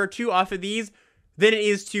trigger or 2 off of these than it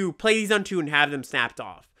is to play these on 2 and have them snapped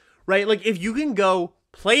off, right? Like, if you can go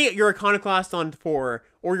play your Iconoclast on 4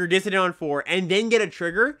 or your Dissident on 4 and then get a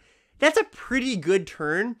trigger, that's a pretty good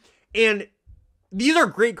turn. And these are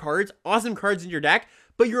great cards, awesome cards in your deck,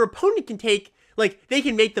 but your opponent can take, like, they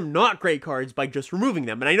can make them not great cards by just removing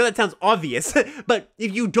them. And I know that sounds obvious, but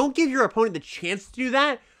if you don't give your opponent the chance to do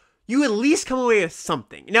that, you at least come away with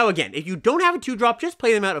something. Now, again, if you don't have a 2-drop, just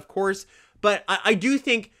play them out, of course. But I do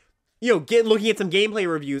think, you know, looking at some gameplay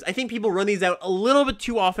reviews, I think people run these out a little bit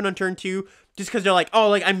too often on turn 2, just because they're like, oh,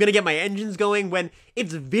 like, I'm going to get my engines going, when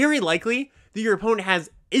it's very likely that your opponent has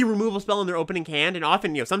a removal spell in their opening hand, and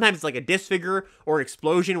often, you know, sometimes it's like a Disfigure or an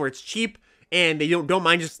Explosion where it's cheap, and they don't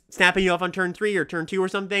mind just snapping you off on turn 3 or turn 2 or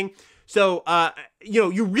something. So, you know,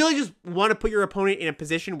 you really just want to put your opponent in a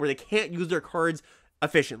position where they can't use their cards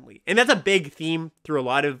efficiently. And that's a big theme through a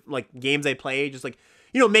lot of, like, games I play, just, like,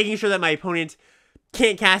 you know, making sure that my opponent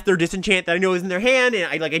can't cast their Disenchant that I know is in their hand, and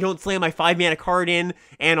I don't slam my 5-mana card in,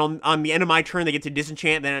 and on the end of my turn they get to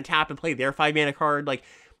Disenchant, then untap and play their 5-mana card. Like,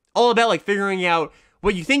 all about, like, figuring out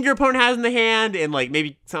what you think your opponent has in the hand, and, like,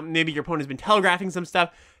 maybe your opponent has been telegraphing some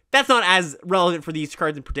stuff. That's not as relevant for these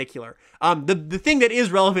cards in particular. The thing that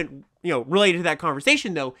is relevant, you know, related to that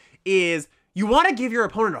conversation, though, is you want to give your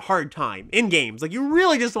opponent a hard time in games. Like, you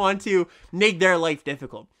really just want to make their life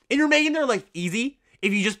difficult. And you're making their life easy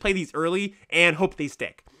if you just play these early and hope they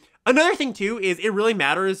stick. Another thing, too, is it really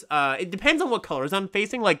matters. It depends on what colors I'm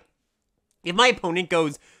facing. Like, if my opponent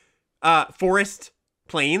goes Forest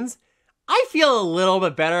Plains, I feel a little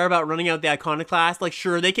bit better about running out the Iconoclast. Like,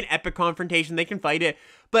 sure, they can Epic Confrontation, they can fight it,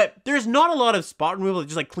 but there's not a lot of spot removal that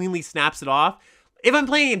just, like, cleanly snaps it off. If I'm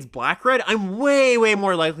playing against Black-Red, I'm way, way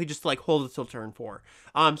more likely just to, like, hold it till turn 4.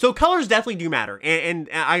 So colors definitely do matter, and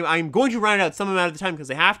I'm going to run it out some amount of the time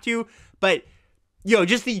because I have to, but, you know,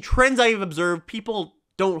 just the trends I've observed, people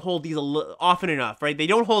don't hold these often enough, right? They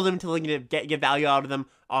don't hold them until they can get value out of them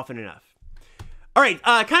often enough. All right,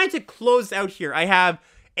 kind of to close out here, I have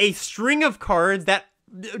a string of cards that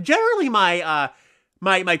generally my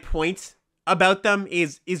point about them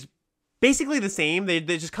is basically the same. They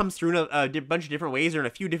just comes through in a bunch of different ways, or in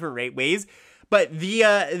a few different ways. But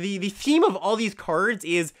the theme of all these cards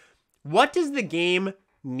is, what does the game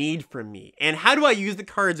need from me, and how do I use the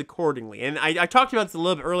cards accordingly? And I talked about this a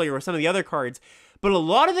little bit earlier with some of the other cards, but a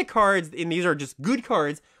lot of the cards, and these are just good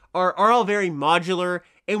cards, are all very modular.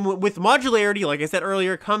 And with modularity, like I said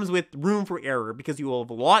earlier, comes with room for error, because you will have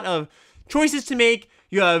a lot of choices to make.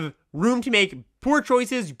 You have room to make poor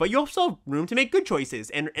choices, but you also have room to make good choices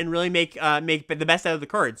and really make the best out of the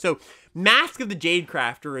card. So Mask of the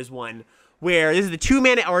Jadecrafter is one where this is the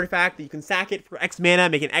 2-mana artifact that you can sack it for X mana,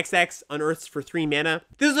 make an XX, unearths for 3 mana.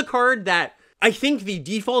 This is a card that I think the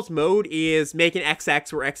default mode is make an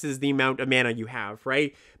XX, where X is the amount of mana you have,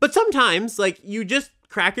 right? But sometimes, like, you just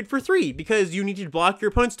crack it for 3 because you need to block your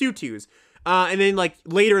opponent's 2/2s. And then, like,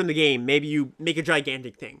 later in the game, maybe you make a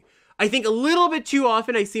gigantic thing. I think a little bit too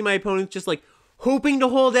often I see my opponents just, like, hoping to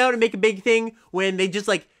hold out and make a big thing when they just,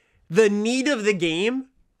 like, the need of the game,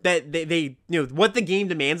 that they you know, what the game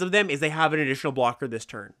demands of them is they have an additional blocker this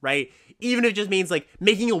turn, right? Even if it just means, like,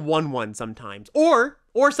 making a 1/1 sometimes. Or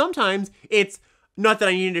sometimes it's not that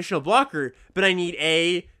I need an additional blocker, but I need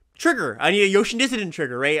a trigger. I need a Yotian Dissident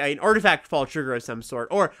trigger, right? An artifact fall trigger of some sort.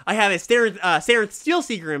 Or I have a Sarenth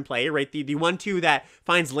Steelseeker in play, right? The 1/2 that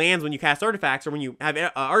finds lands when you cast artifacts, or when you have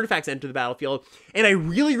artifacts enter the battlefield. And I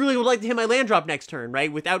really, really would like to hit my land drop next turn,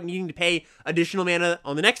 right? Without needing to pay additional mana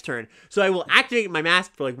on the next turn. So I will activate my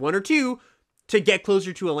Mask for, like, 1 or 2 to get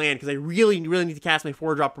closer to a land, because I really, really need to cast my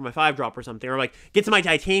 4-drop or my 5-drop or something. Or, like, get to my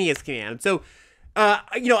Titanius command. So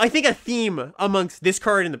you know, I think a theme amongst this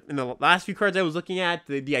card and the last few cards I was looking at,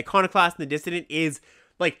 the Iconoclast and the Dissident, is,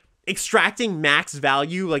 like, extracting max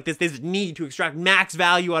value. Like, this need to extract max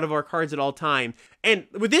value out of our cards at all time. And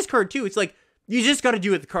with this card too, it's like, you just got to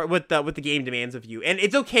do what the game demands of you. And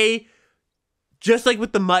it's okay, just like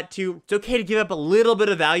with the Mutt too, it's okay to give up a little bit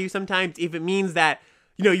of value sometimes if it means that,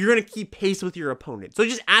 you know, you're going to keep pace with your opponent. So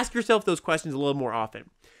just ask yourself those questions a little more often.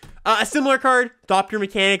 A similar card, Thopter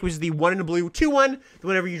Mechanic, which is the 1 in a blue 2/1.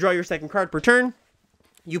 Whenever you draw your second card per turn,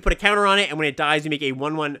 you put a counter on it, and when it dies, you make a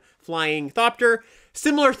 1/1 flying Thopter.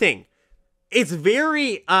 Similar thing. It's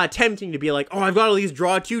very tempting to be like, oh, I've got all these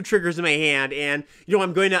draw 2 triggers in my hand, and, you know,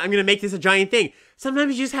 I'm gonna make this a giant thing.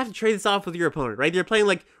 Sometimes you just have to trade this off with your opponent, right? They're playing,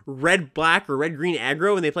 like, red-black or red-green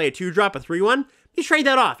aggro, and they play a 2-drop, a 3/1. You trade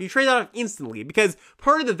that off. You trade that off instantly, because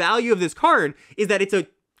part of the value of this card is that it's a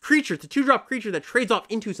creature, it's a 2-drop creature that trades off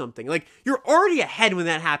into something. Like, you're already ahead when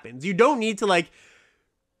that happens. You don't need to, like,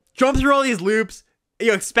 jump through all these loops, you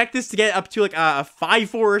know, expect this to get up to, like, a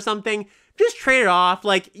 5/4 or something. Just trade it off.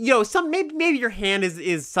 Like, you know, maybe your hand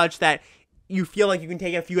is such that, you feel like you can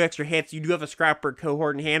take a few extra hits. You do have a Scrapper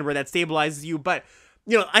cohort in hand where that stabilizes you, but,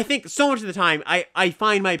 you know, I think so much of the time, I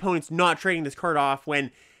find my opponents not trading this card off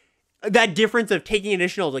when that difference of taking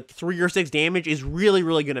additional, like, 3 or 6 damage is really,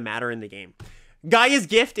 really going to matter in the game. Gaia's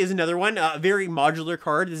Gift is another one, a very modular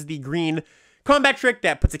card. This is the green combat trick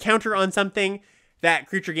that puts a counter on something. That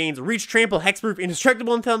creature gains reach, trample, hexproof,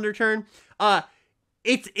 indestructible until end of turn.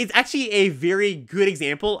 It's actually a very good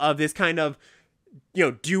example of this kind of, you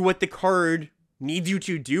know, do what the card needs you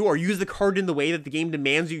to do, or use the card in the way that the game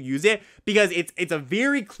demands you use it, because it's a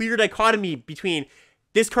very clear dichotomy between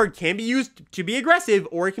this card can be used to be aggressive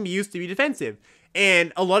or it can be used to be defensive.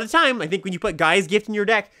 And a lot of time, I think when you put Gaia's Gift in your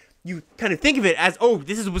deck, you kind of think of it as, oh,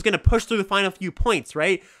 this is what's going to push through the final few points,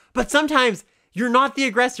 right? But sometimes you're not the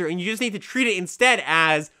aggressor and you just need to treat it instead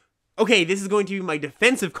as, okay, this is going to be my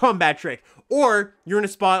defensive combat trick. Or you're in a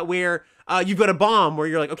spot where you've got a bomb where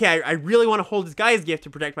you're like, okay, I really want to hold this Gaia's Gift to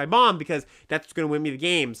protect my bomb because that's what's going to win me the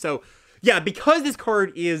game. So yeah, because this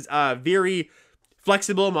card is very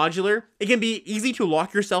flexible, modular, it can be easy to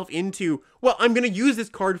lock yourself into, well, I'm going to use this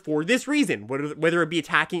card for this reason, whether it be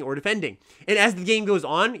attacking or defending. And as the game goes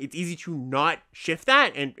on, it's easy to not shift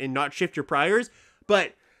that and not shift your priors.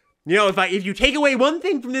 But, you know, if you take away one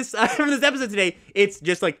thing from this from this episode today, it's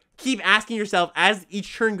just like, keep asking yourself as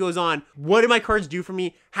each turn goes on, what do my cards do for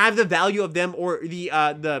me? Have the value of them or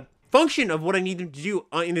the function of what I need them to do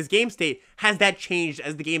in this game state, has that changed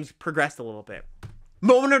as the game's progressed a little bit?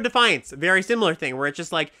 Moment of Defiance, a very similar thing, where it's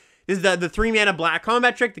just like, this is the 3-mana black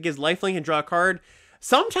combat trick that gives lifelink and draw a card.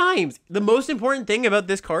 Sometimes, the most important thing about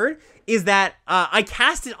this card is that I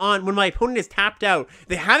cast it on when my opponent is tapped out.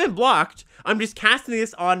 They haven't blocked, I'm just casting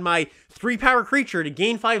this on my 3-power creature to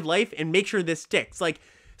gain 5 life and make sure this sticks. Like,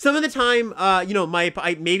 some of the time, you know,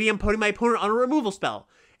 maybe I'm putting my opponent on a removal spell,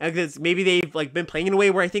 because maybe they've like been playing in a way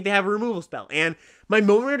where I think they have a removal spell, and my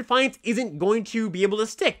Moment of Defiance isn't going to be able to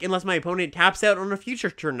stick unless my opponent taps out on a future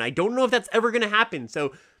turn. I don't know if that's ever going to happen,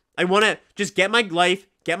 so I want to just get my life,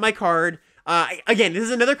 get my card. Again, this is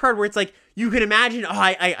another card where it's like, you can imagine, oh,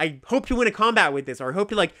 I hope to win a combat with this, or I hope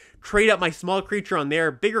to like trade up my small creature on their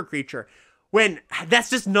bigger creature, when that's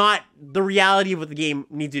just not the reality of what the game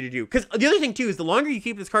needs you to do. Because the other thing too is, the longer you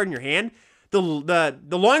keep this card in your hand, the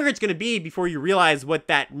longer it's going to be before you realize what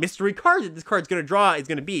that mystery card that this card's going to draw is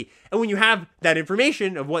going to be. And when you have that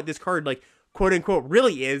information of what this card, like, quote unquote,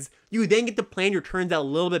 really is, you then get to plan your turns out a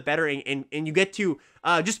little bit better, and you get to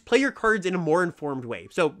just play your cards in a more informed way.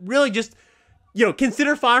 So really just, you know,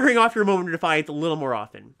 consider firing off your Moment of Defiance a little more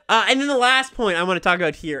often. And then the last point I want to talk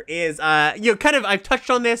about here is, you know, kind of, I've touched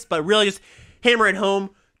on this, but really just hammer it home.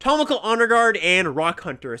 Tomoko Honor Guard and Rock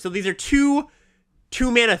Hunter. So these are two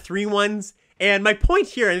 2-mana 3/1s. And my point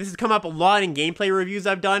here, and this has come up a lot in gameplay reviews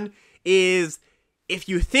I've done, is if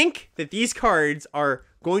you think that these cards are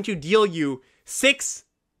going to deal you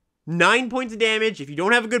 9 points of damage, if you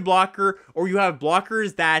don't have a good blocker, or you have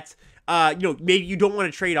blockers that, you know, maybe you don't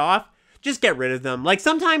want to trade off, just get rid of them. Like,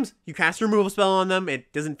 sometimes you cast a removal spell on them,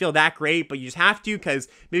 it doesn't feel that great, but you just have to, because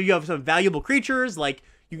maybe you have some valuable creatures, like,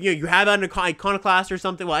 you have an Iconoclast or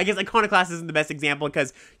something. Well, I guess Iconoclast isn't the best example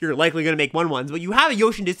because you're likely going to make 1/1s, but you have a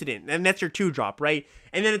Yotian Dissident, and that's your 2-drop, right?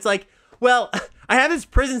 And then it's like, well, I have this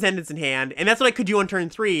Prison Sentence in hand, and that's what I could do on turn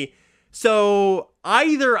 3. So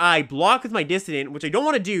either I block with my Dissident, which I don't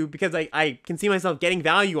want to do because I can see myself getting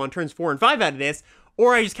value on turns 4 and 5 out of this,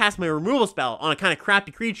 or I just cast my removal spell on a kind of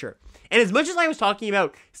crappy creature. And as much as I was talking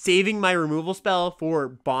about saving my removal spell for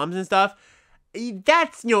bombs and stuff,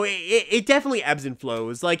 that's, you know, it definitely ebbs and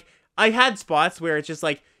flows. Like, I've had spots where it's just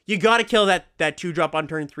like, you gotta kill that 2-drop on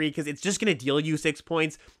turn 3 because it's just gonna deal you 6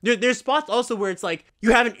 points. There's spots also where it's like,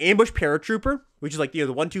 you have an Ambush Paratrooper, which is like, you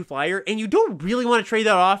know, the 1/2 flyer, and you don't really want to trade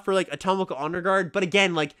that off for like a Tomoko Honor Guard, but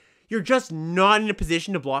again, like, you're just not in a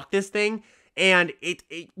position to block this thing, and it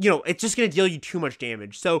you know, it's just gonna deal you too much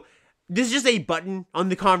damage. So this is just a button on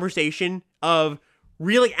the conversation of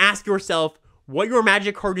really ask yourself what your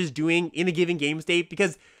Magic card is doing in a given game state,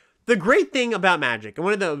 because the great thing about Magic, and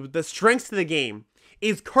one of the strengths of the game,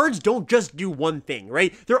 is cards don't just do one thing,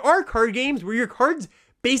 right? There are card games where your cards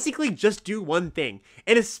basically just do one thing,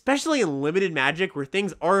 and especially in limited Magic, where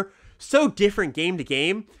things are so different game to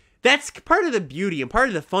game, that's part of the beauty and part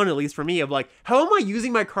of the fun, at least for me, of like, how am I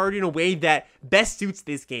using my card in a way that best suits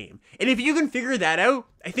this game? And if you can figure that out,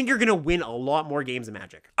 I think you're gonna win a lot more games of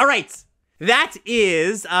Magic. All right. That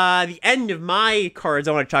is the end of my cards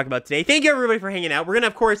I want to talk about today. Thank you, everybody, for hanging out. We're going to,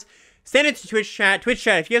 of course, send it to Twitch chat.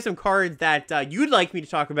 If you have some cards that you'd like me to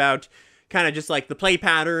talk about, kind of just like the play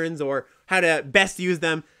patterns or how to best use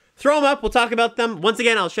them, throw them up. We'll talk about them. Once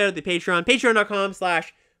again, I'll shout out the Patreon,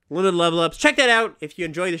 patreon.com/limitedlevelups. Check that out if you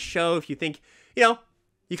enjoy the show, if you think, you know,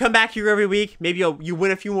 You come back here every week. Maybe you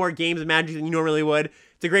win a few more games of Magic than you normally would.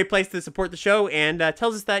 It's a great place to support the show and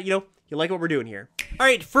tells us that, you like what we're doing here. All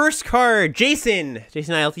right, first card, Jason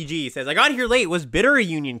ILTG says, I got here late. Was Bitter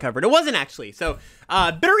Reunion covered? It wasn't actually. So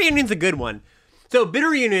Bitter Reunion's a good one. So Bitter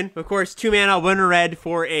Reunion, of course, 2 mana, 1 red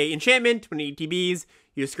for a enchantment. When it ETBs,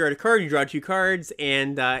 you discard a card, you draw 2 cards,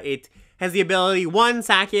 and it has the ability, 1,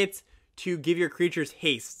 sack it, to give your creatures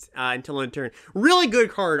haste until end turn. Really good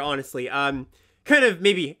card, honestly. Kind of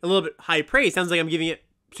maybe a little bit high praise. Sounds like I'm giving it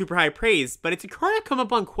super high praise, but it's a card I've come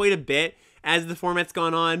up on quite a bit as the format's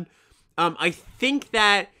gone on. I think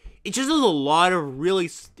that it just does a lot of really,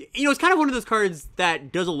 it's kind of one of those cards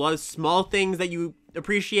that does a lot of small things that you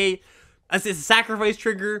appreciate. As it's a sacrifice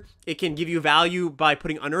trigger, it can give you value by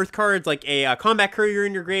putting unearthed cards like a combat courier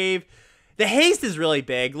in your grave. The haste is really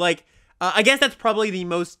big. Like, I guess that's probably the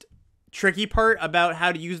most tricky part about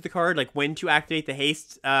how to use the card, like when to activate the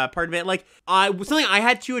haste part of it. Like, something I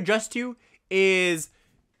had to adjust to is,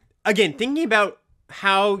 again, thinking about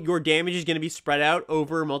how your damage is going to be spread out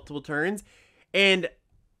over multiple turns. And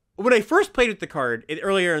when I first played with the card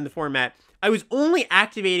earlier in the format, I was only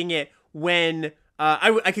activating it when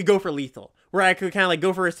I could go for lethal, where I could kind of like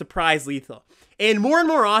go for a surprise lethal. And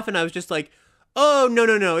more often I was just like, oh,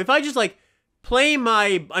 no. If I just like play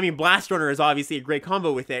Blast Runner is obviously a great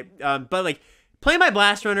combo with it. But like play my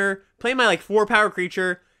Blast Runner, play my like 4 power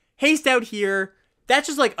creature, haste out here. That's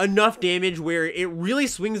just like enough damage where it really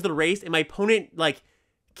swings the race and my opponent like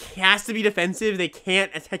has to be defensive. They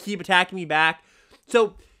can't keep attacking me back.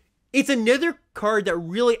 So it's another card that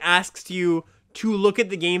really asks you to look at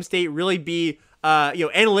the game state, really be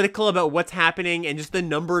analytical about what's happening and just the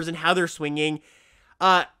numbers and how they're swinging.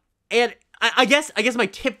 And I guess my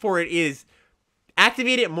tip for it is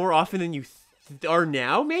activate it more often than you are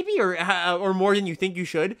now, maybe, or more than you think you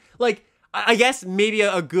should. Like, I guess maybe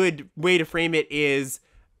a good way to frame it is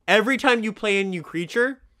every time you play a new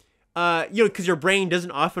creature, because your brain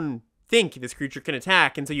doesn't often think this creature can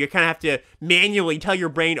attack, and so you kind of have to manually tell your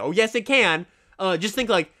brain, oh, yes, it can. Just think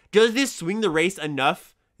like, does this swing the race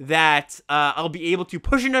enough that I'll be able to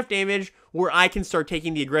push enough damage where I can start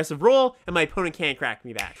taking the aggressive role and my opponent can't crack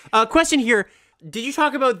me back? Question here, did you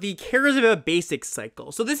talk about the Cares About Basics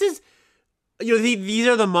cycle? So this is, these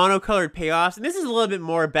are the monocolored payoffs, and this is a little bit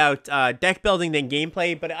more about deck building than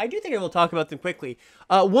gameplay, but I do think I will talk about them quickly.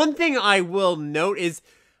 One thing I will note is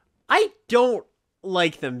I don't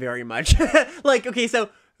like them very much. Like, okay, so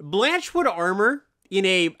Blanchwood Armor in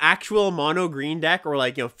a actual mono green deck, or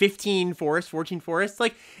like, 15 forest, 14 forests,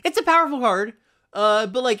 like, it's a powerful card,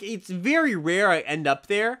 but like, it's very rare I end up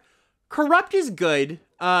there. Corrupt is good,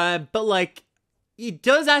 but like, it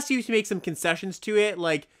does ask you to make some concessions to it.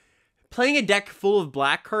 Like, playing a deck full of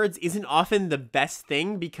black cards isn't often the best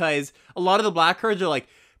thing, because a lot of the black cards are like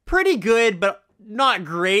pretty good, but not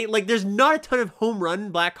great. Like, there's not a ton of home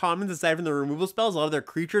run black commons aside from the removal spells. A lot of their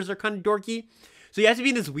creatures are kind of dorky. So you have to be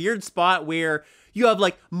in this weird spot where you have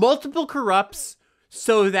like multiple corrupts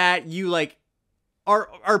so that you like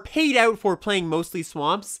are paid out for playing mostly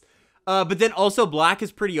swamps. But then also black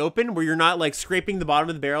is pretty open where you're not like scraping the bottom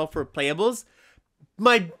of the barrel for playables.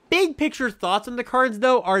 My big picture thoughts on the cards,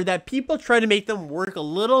 though, are that people try to make them work a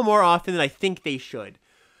little more often than I think they should.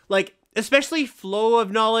 Like, especially Flow of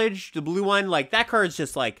Knowledge, the blue one, like, that card's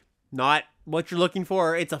just, like, not what you're looking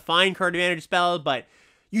for. It's a fine card advantage spell, but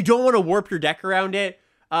you don't want to warp your deck around it.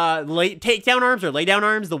 Takedown Arms or Laydown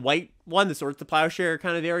Arms, the white one, the Swords to Plowshare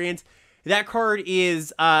kind of variant. That card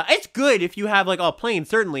is, it's good if you have, like, all plain,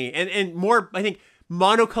 certainly. And more, I think,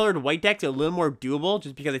 monocolored white decks are a little more doable,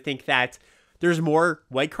 just because I think that there's more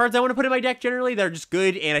white cards I want to put in my deck generally that are just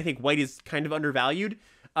good, and I think white is kind of undervalued.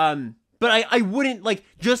 But I wouldn't, like,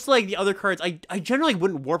 just like the other cards, I generally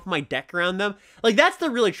wouldn't warp my deck around them. Like, that's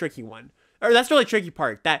the really tricky one. Or that's the really tricky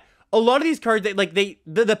part, that a lot of these cards,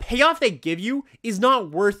 the payoff they give you is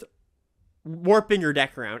not worth warping your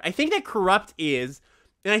deck around. I think that Corrupt is,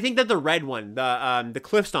 and I think that the red one, the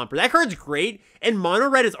Cliff Stomper, that card's great, and mono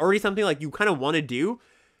red is already something, like, you kind of want to do.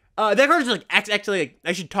 That card is like, actually, like,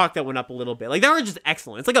 I should talk that one up a little bit. Like, that card's just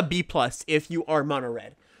excellent. It's like a B+ if you are mono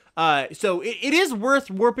red. So it is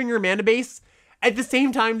worth warping your mana base. At the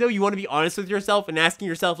same time, though, you want to be honest with yourself and asking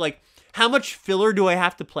yourself, like, how much filler do I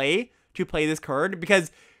have to play this card?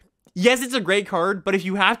 Because, yes, it's a great card, but if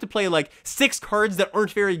you have to play, like, 6 cards that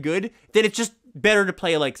aren't very good, then it's just better to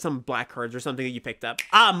play, like, some black cards or something that you picked up.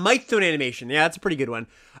 Mightstone Animation. Yeah, that's a pretty good one.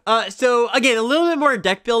 So, again, a little bit more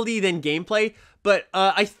deck buildy than gameplay, but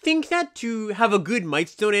I think that to have a good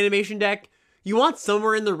Mightstone Animation deck, you want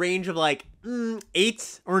somewhere in the range of, like,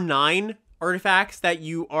 8 or 9 artifacts that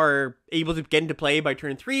you are able to get into play by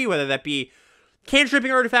turn 3, whether that be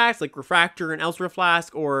cantripping artifacts like Refractor and Elsewhere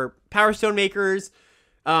Flask or Power Stone Makers.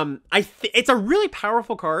 It's a really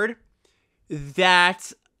powerful card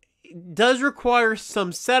that does require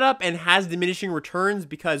some setup and has diminishing returns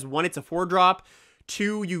because 1, it's a 4-drop,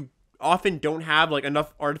 2, you often don't have like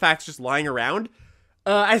enough artifacts just lying around.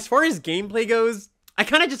 As far as gameplay goes, I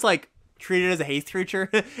kind of just like treat it as a haste creature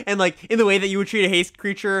and like in the way that you would treat a haste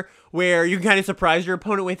creature where you can kind of surprise your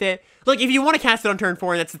opponent with it. Like if you want to cast it on turn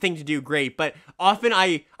 4 and that's the thing to do, great. But often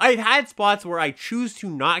I've had spots where I choose to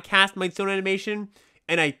not cast Mightstone Animation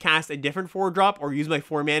and I cast a different 4-drop or use my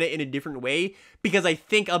 4 mana in a different way because I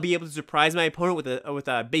think I'll be able to surprise my opponent with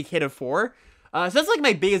a big hit of 4. So that's like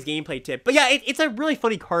my biggest gameplay tip. But yeah, it's a really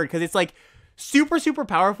funny card because it's like super, super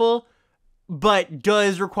powerful, but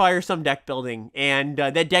does require some deck building. And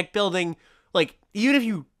that deck building, like, even if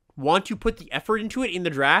you want to put the effort into it in the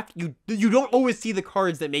draft, you don't always see the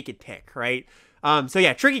cards that make it tick, right? So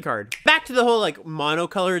yeah, tricky card. Back to the whole, like,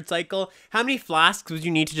 monocolored cycle. How many flasks would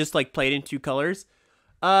you need to just, like, play it in 2 colors?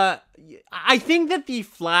 I think that the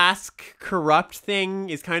Flask Corrupt thing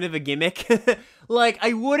is kind of a gimmick. Like,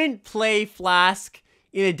 I wouldn't play Flask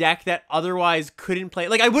in a deck that otherwise couldn't play.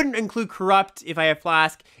 Like, I wouldn't include Corrupt if I have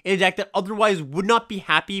Flask in a deck that otherwise would not be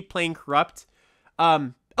happy playing Corrupt.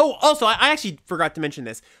 Oh, also, I actually forgot to mention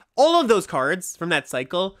this. All of those cards from that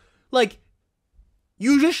cycle, like,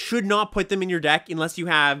 you just should not put them in your deck unless you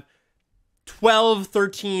have 12,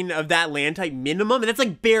 13 of that land type minimum, and that's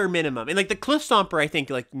like bare minimum. And like the Cliff Stomper, I think,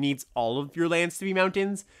 like needs all of your lands to be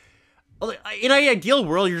mountains. In an ideal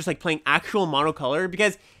world, you're just like playing actual monocolor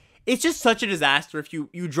because it's just such a disaster if you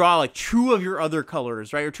draw like 2 of your other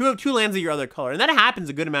colors, right? Or two lands of your other color, and that happens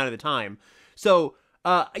a good amount of the time. So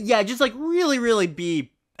yeah, just like really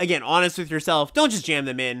be, again, honest with yourself. Don't just jam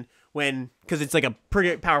them in because it's like a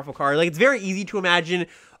pretty powerful card. Like, it's very easy to imagine,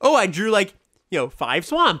 oh, I drew like, 5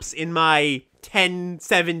 swamps in my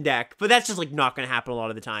 10-7 deck, but that's just like not going to happen a lot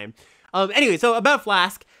of the time. Anyway, so about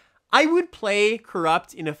Flask, I would play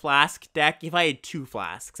Corrupt in a Flask deck if I had 2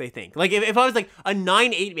 Flasks, I think. Like, if I was like a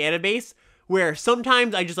 9-8 mana base, where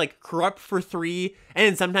sometimes I just like Corrupt for 3, and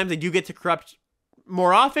then sometimes I do get to Corrupt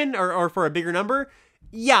more often, or for a bigger number,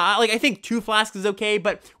 yeah, like I think 2 Flasks is okay,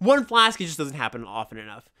 but 1 Flask, it just doesn't happen often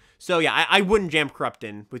enough. So yeah, I wouldn't jam Corrupt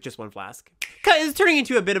in with just 1 Flask. It's turning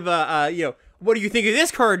into a bit of a, what do you think of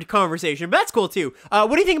this card conversation? But that's cool too.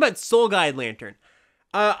 What do you think about Soul Guide Lantern?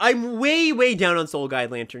 I'm way down on Soul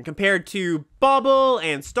Guide Lantern compared to Bauble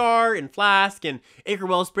and Star and Flask and Acre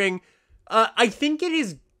Wellspring. I think it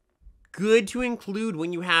is good to include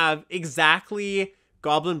when you have exactly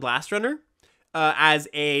Goblin Blast Runner as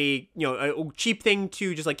a cheap thing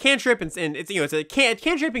to just like cantrip and it's it's a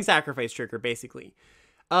cantripping sacrifice trigger basically.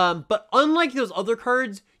 But unlike those other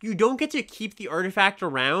cards, you don't get to keep the artifact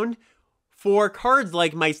around for cards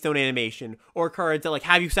like Mightstone Animation or cards that like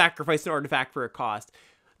have you sacrifice an artifact for a cost.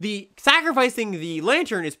 The sacrificing the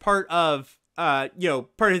lantern is part of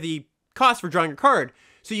the cost for drawing a card,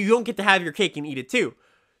 so you don't get to have your cake and eat it too.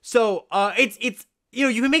 So it's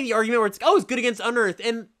you can make the argument where it's like, oh, it's good against Unearth,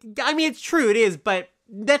 and I mean it's true, it is, but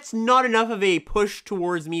that's not enough of a push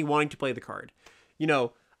towards me wanting to play the card.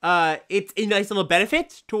 It's a nice little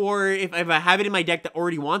benefit toward if I have it in my deck that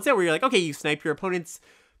already wants it, where you're like, okay, you snipe your opponent's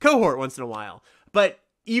cohort once in a while. But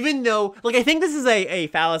even though, like, I think this is a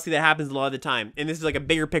fallacy that happens a lot of the time, and this is like a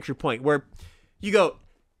bigger picture point, where you go,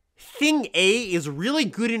 thing A is really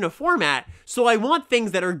good in a format, so I want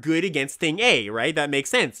things that are good against thing A, right? That makes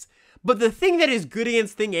sense. But the thing that is good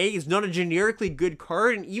against thing A is not a generically good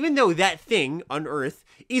card, and even though that thing, Unearth,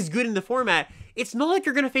 is good in the format, it's not like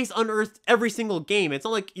you're going to face Unearthed every single game. It's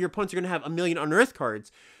not like your opponents are going to have a million Unearthed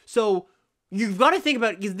cards. So you've got to think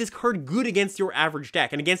about, is this card good against your average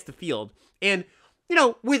deck and against the field? And,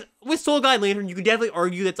 with Soul Guide Lantern, you could definitely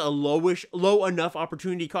argue that's a low enough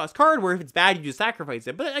opportunity cost card where if it's bad, you just sacrifice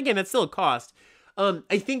it. But again, that's still a cost.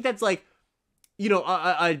 I think that's like,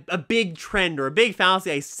 a big trend or a big fallacy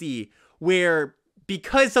I see where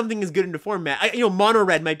because something is good in the format, mono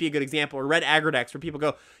red might be a good example, or red aggro decks where people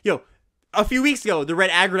go, a few weeks ago, the red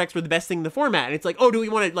aggro decks were the best thing in the format. And it's like, oh, do we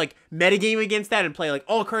want to, like, metagame against that and play, like,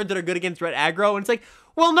 all cards that are good against red aggro? And it's like,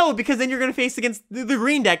 well, no, because then you're going to face against the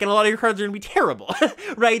green deck, and a lot of your cards are going to be terrible,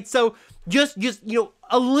 right? So, just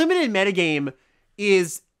a limited metagame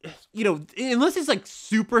is, unless it's, like,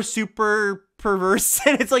 super perverse,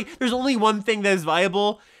 and it's like, there's only one thing that is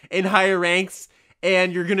viable in higher ranks,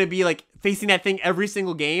 and you're going to be, like, facing that thing every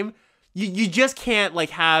single game, you just can't,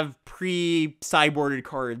 like, have pre-sideboarded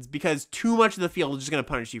cards because too much of the field is just going to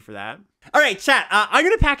punish you for that. All right, chat, I'm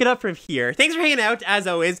going to pack it up from here. Thanks for hanging out, as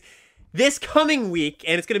always. This coming week,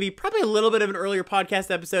 and it's going to be probably a little bit of an earlier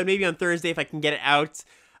podcast episode, maybe on Thursday if I can get it out,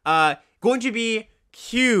 going to be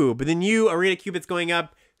Cube, the new Arena Cube that's going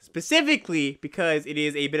up, specifically because it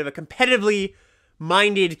is a bit of a competitively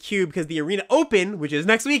minded cube, because the Arena Open, which is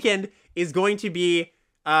next weekend, is going to be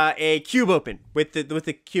a Cube Open with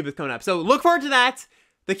the cube that's coming up. So look forward to that.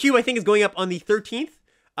 The cube, I think, is going up on the 13th.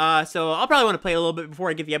 So I'll probably want to play a little bit before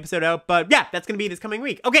I get the episode out. But yeah, that's going to be this coming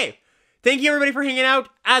week. Okay, thank you everybody for hanging out.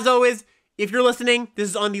 As always, if you're listening, this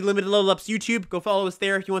is on the Limited Level Ups YouTube. Go follow us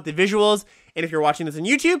there if you want the visuals. And if you're watching this on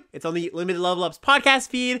YouTube, it's on the Limited Level Ups podcast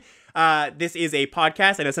feed. This is a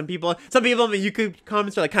podcast. I know some people in the YouTube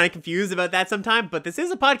comments are like kind of confused about that sometimes, but this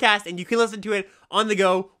is a podcast and you can listen to it on the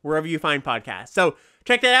go wherever you find podcasts. So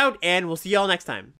check that out and we'll see y'all next time.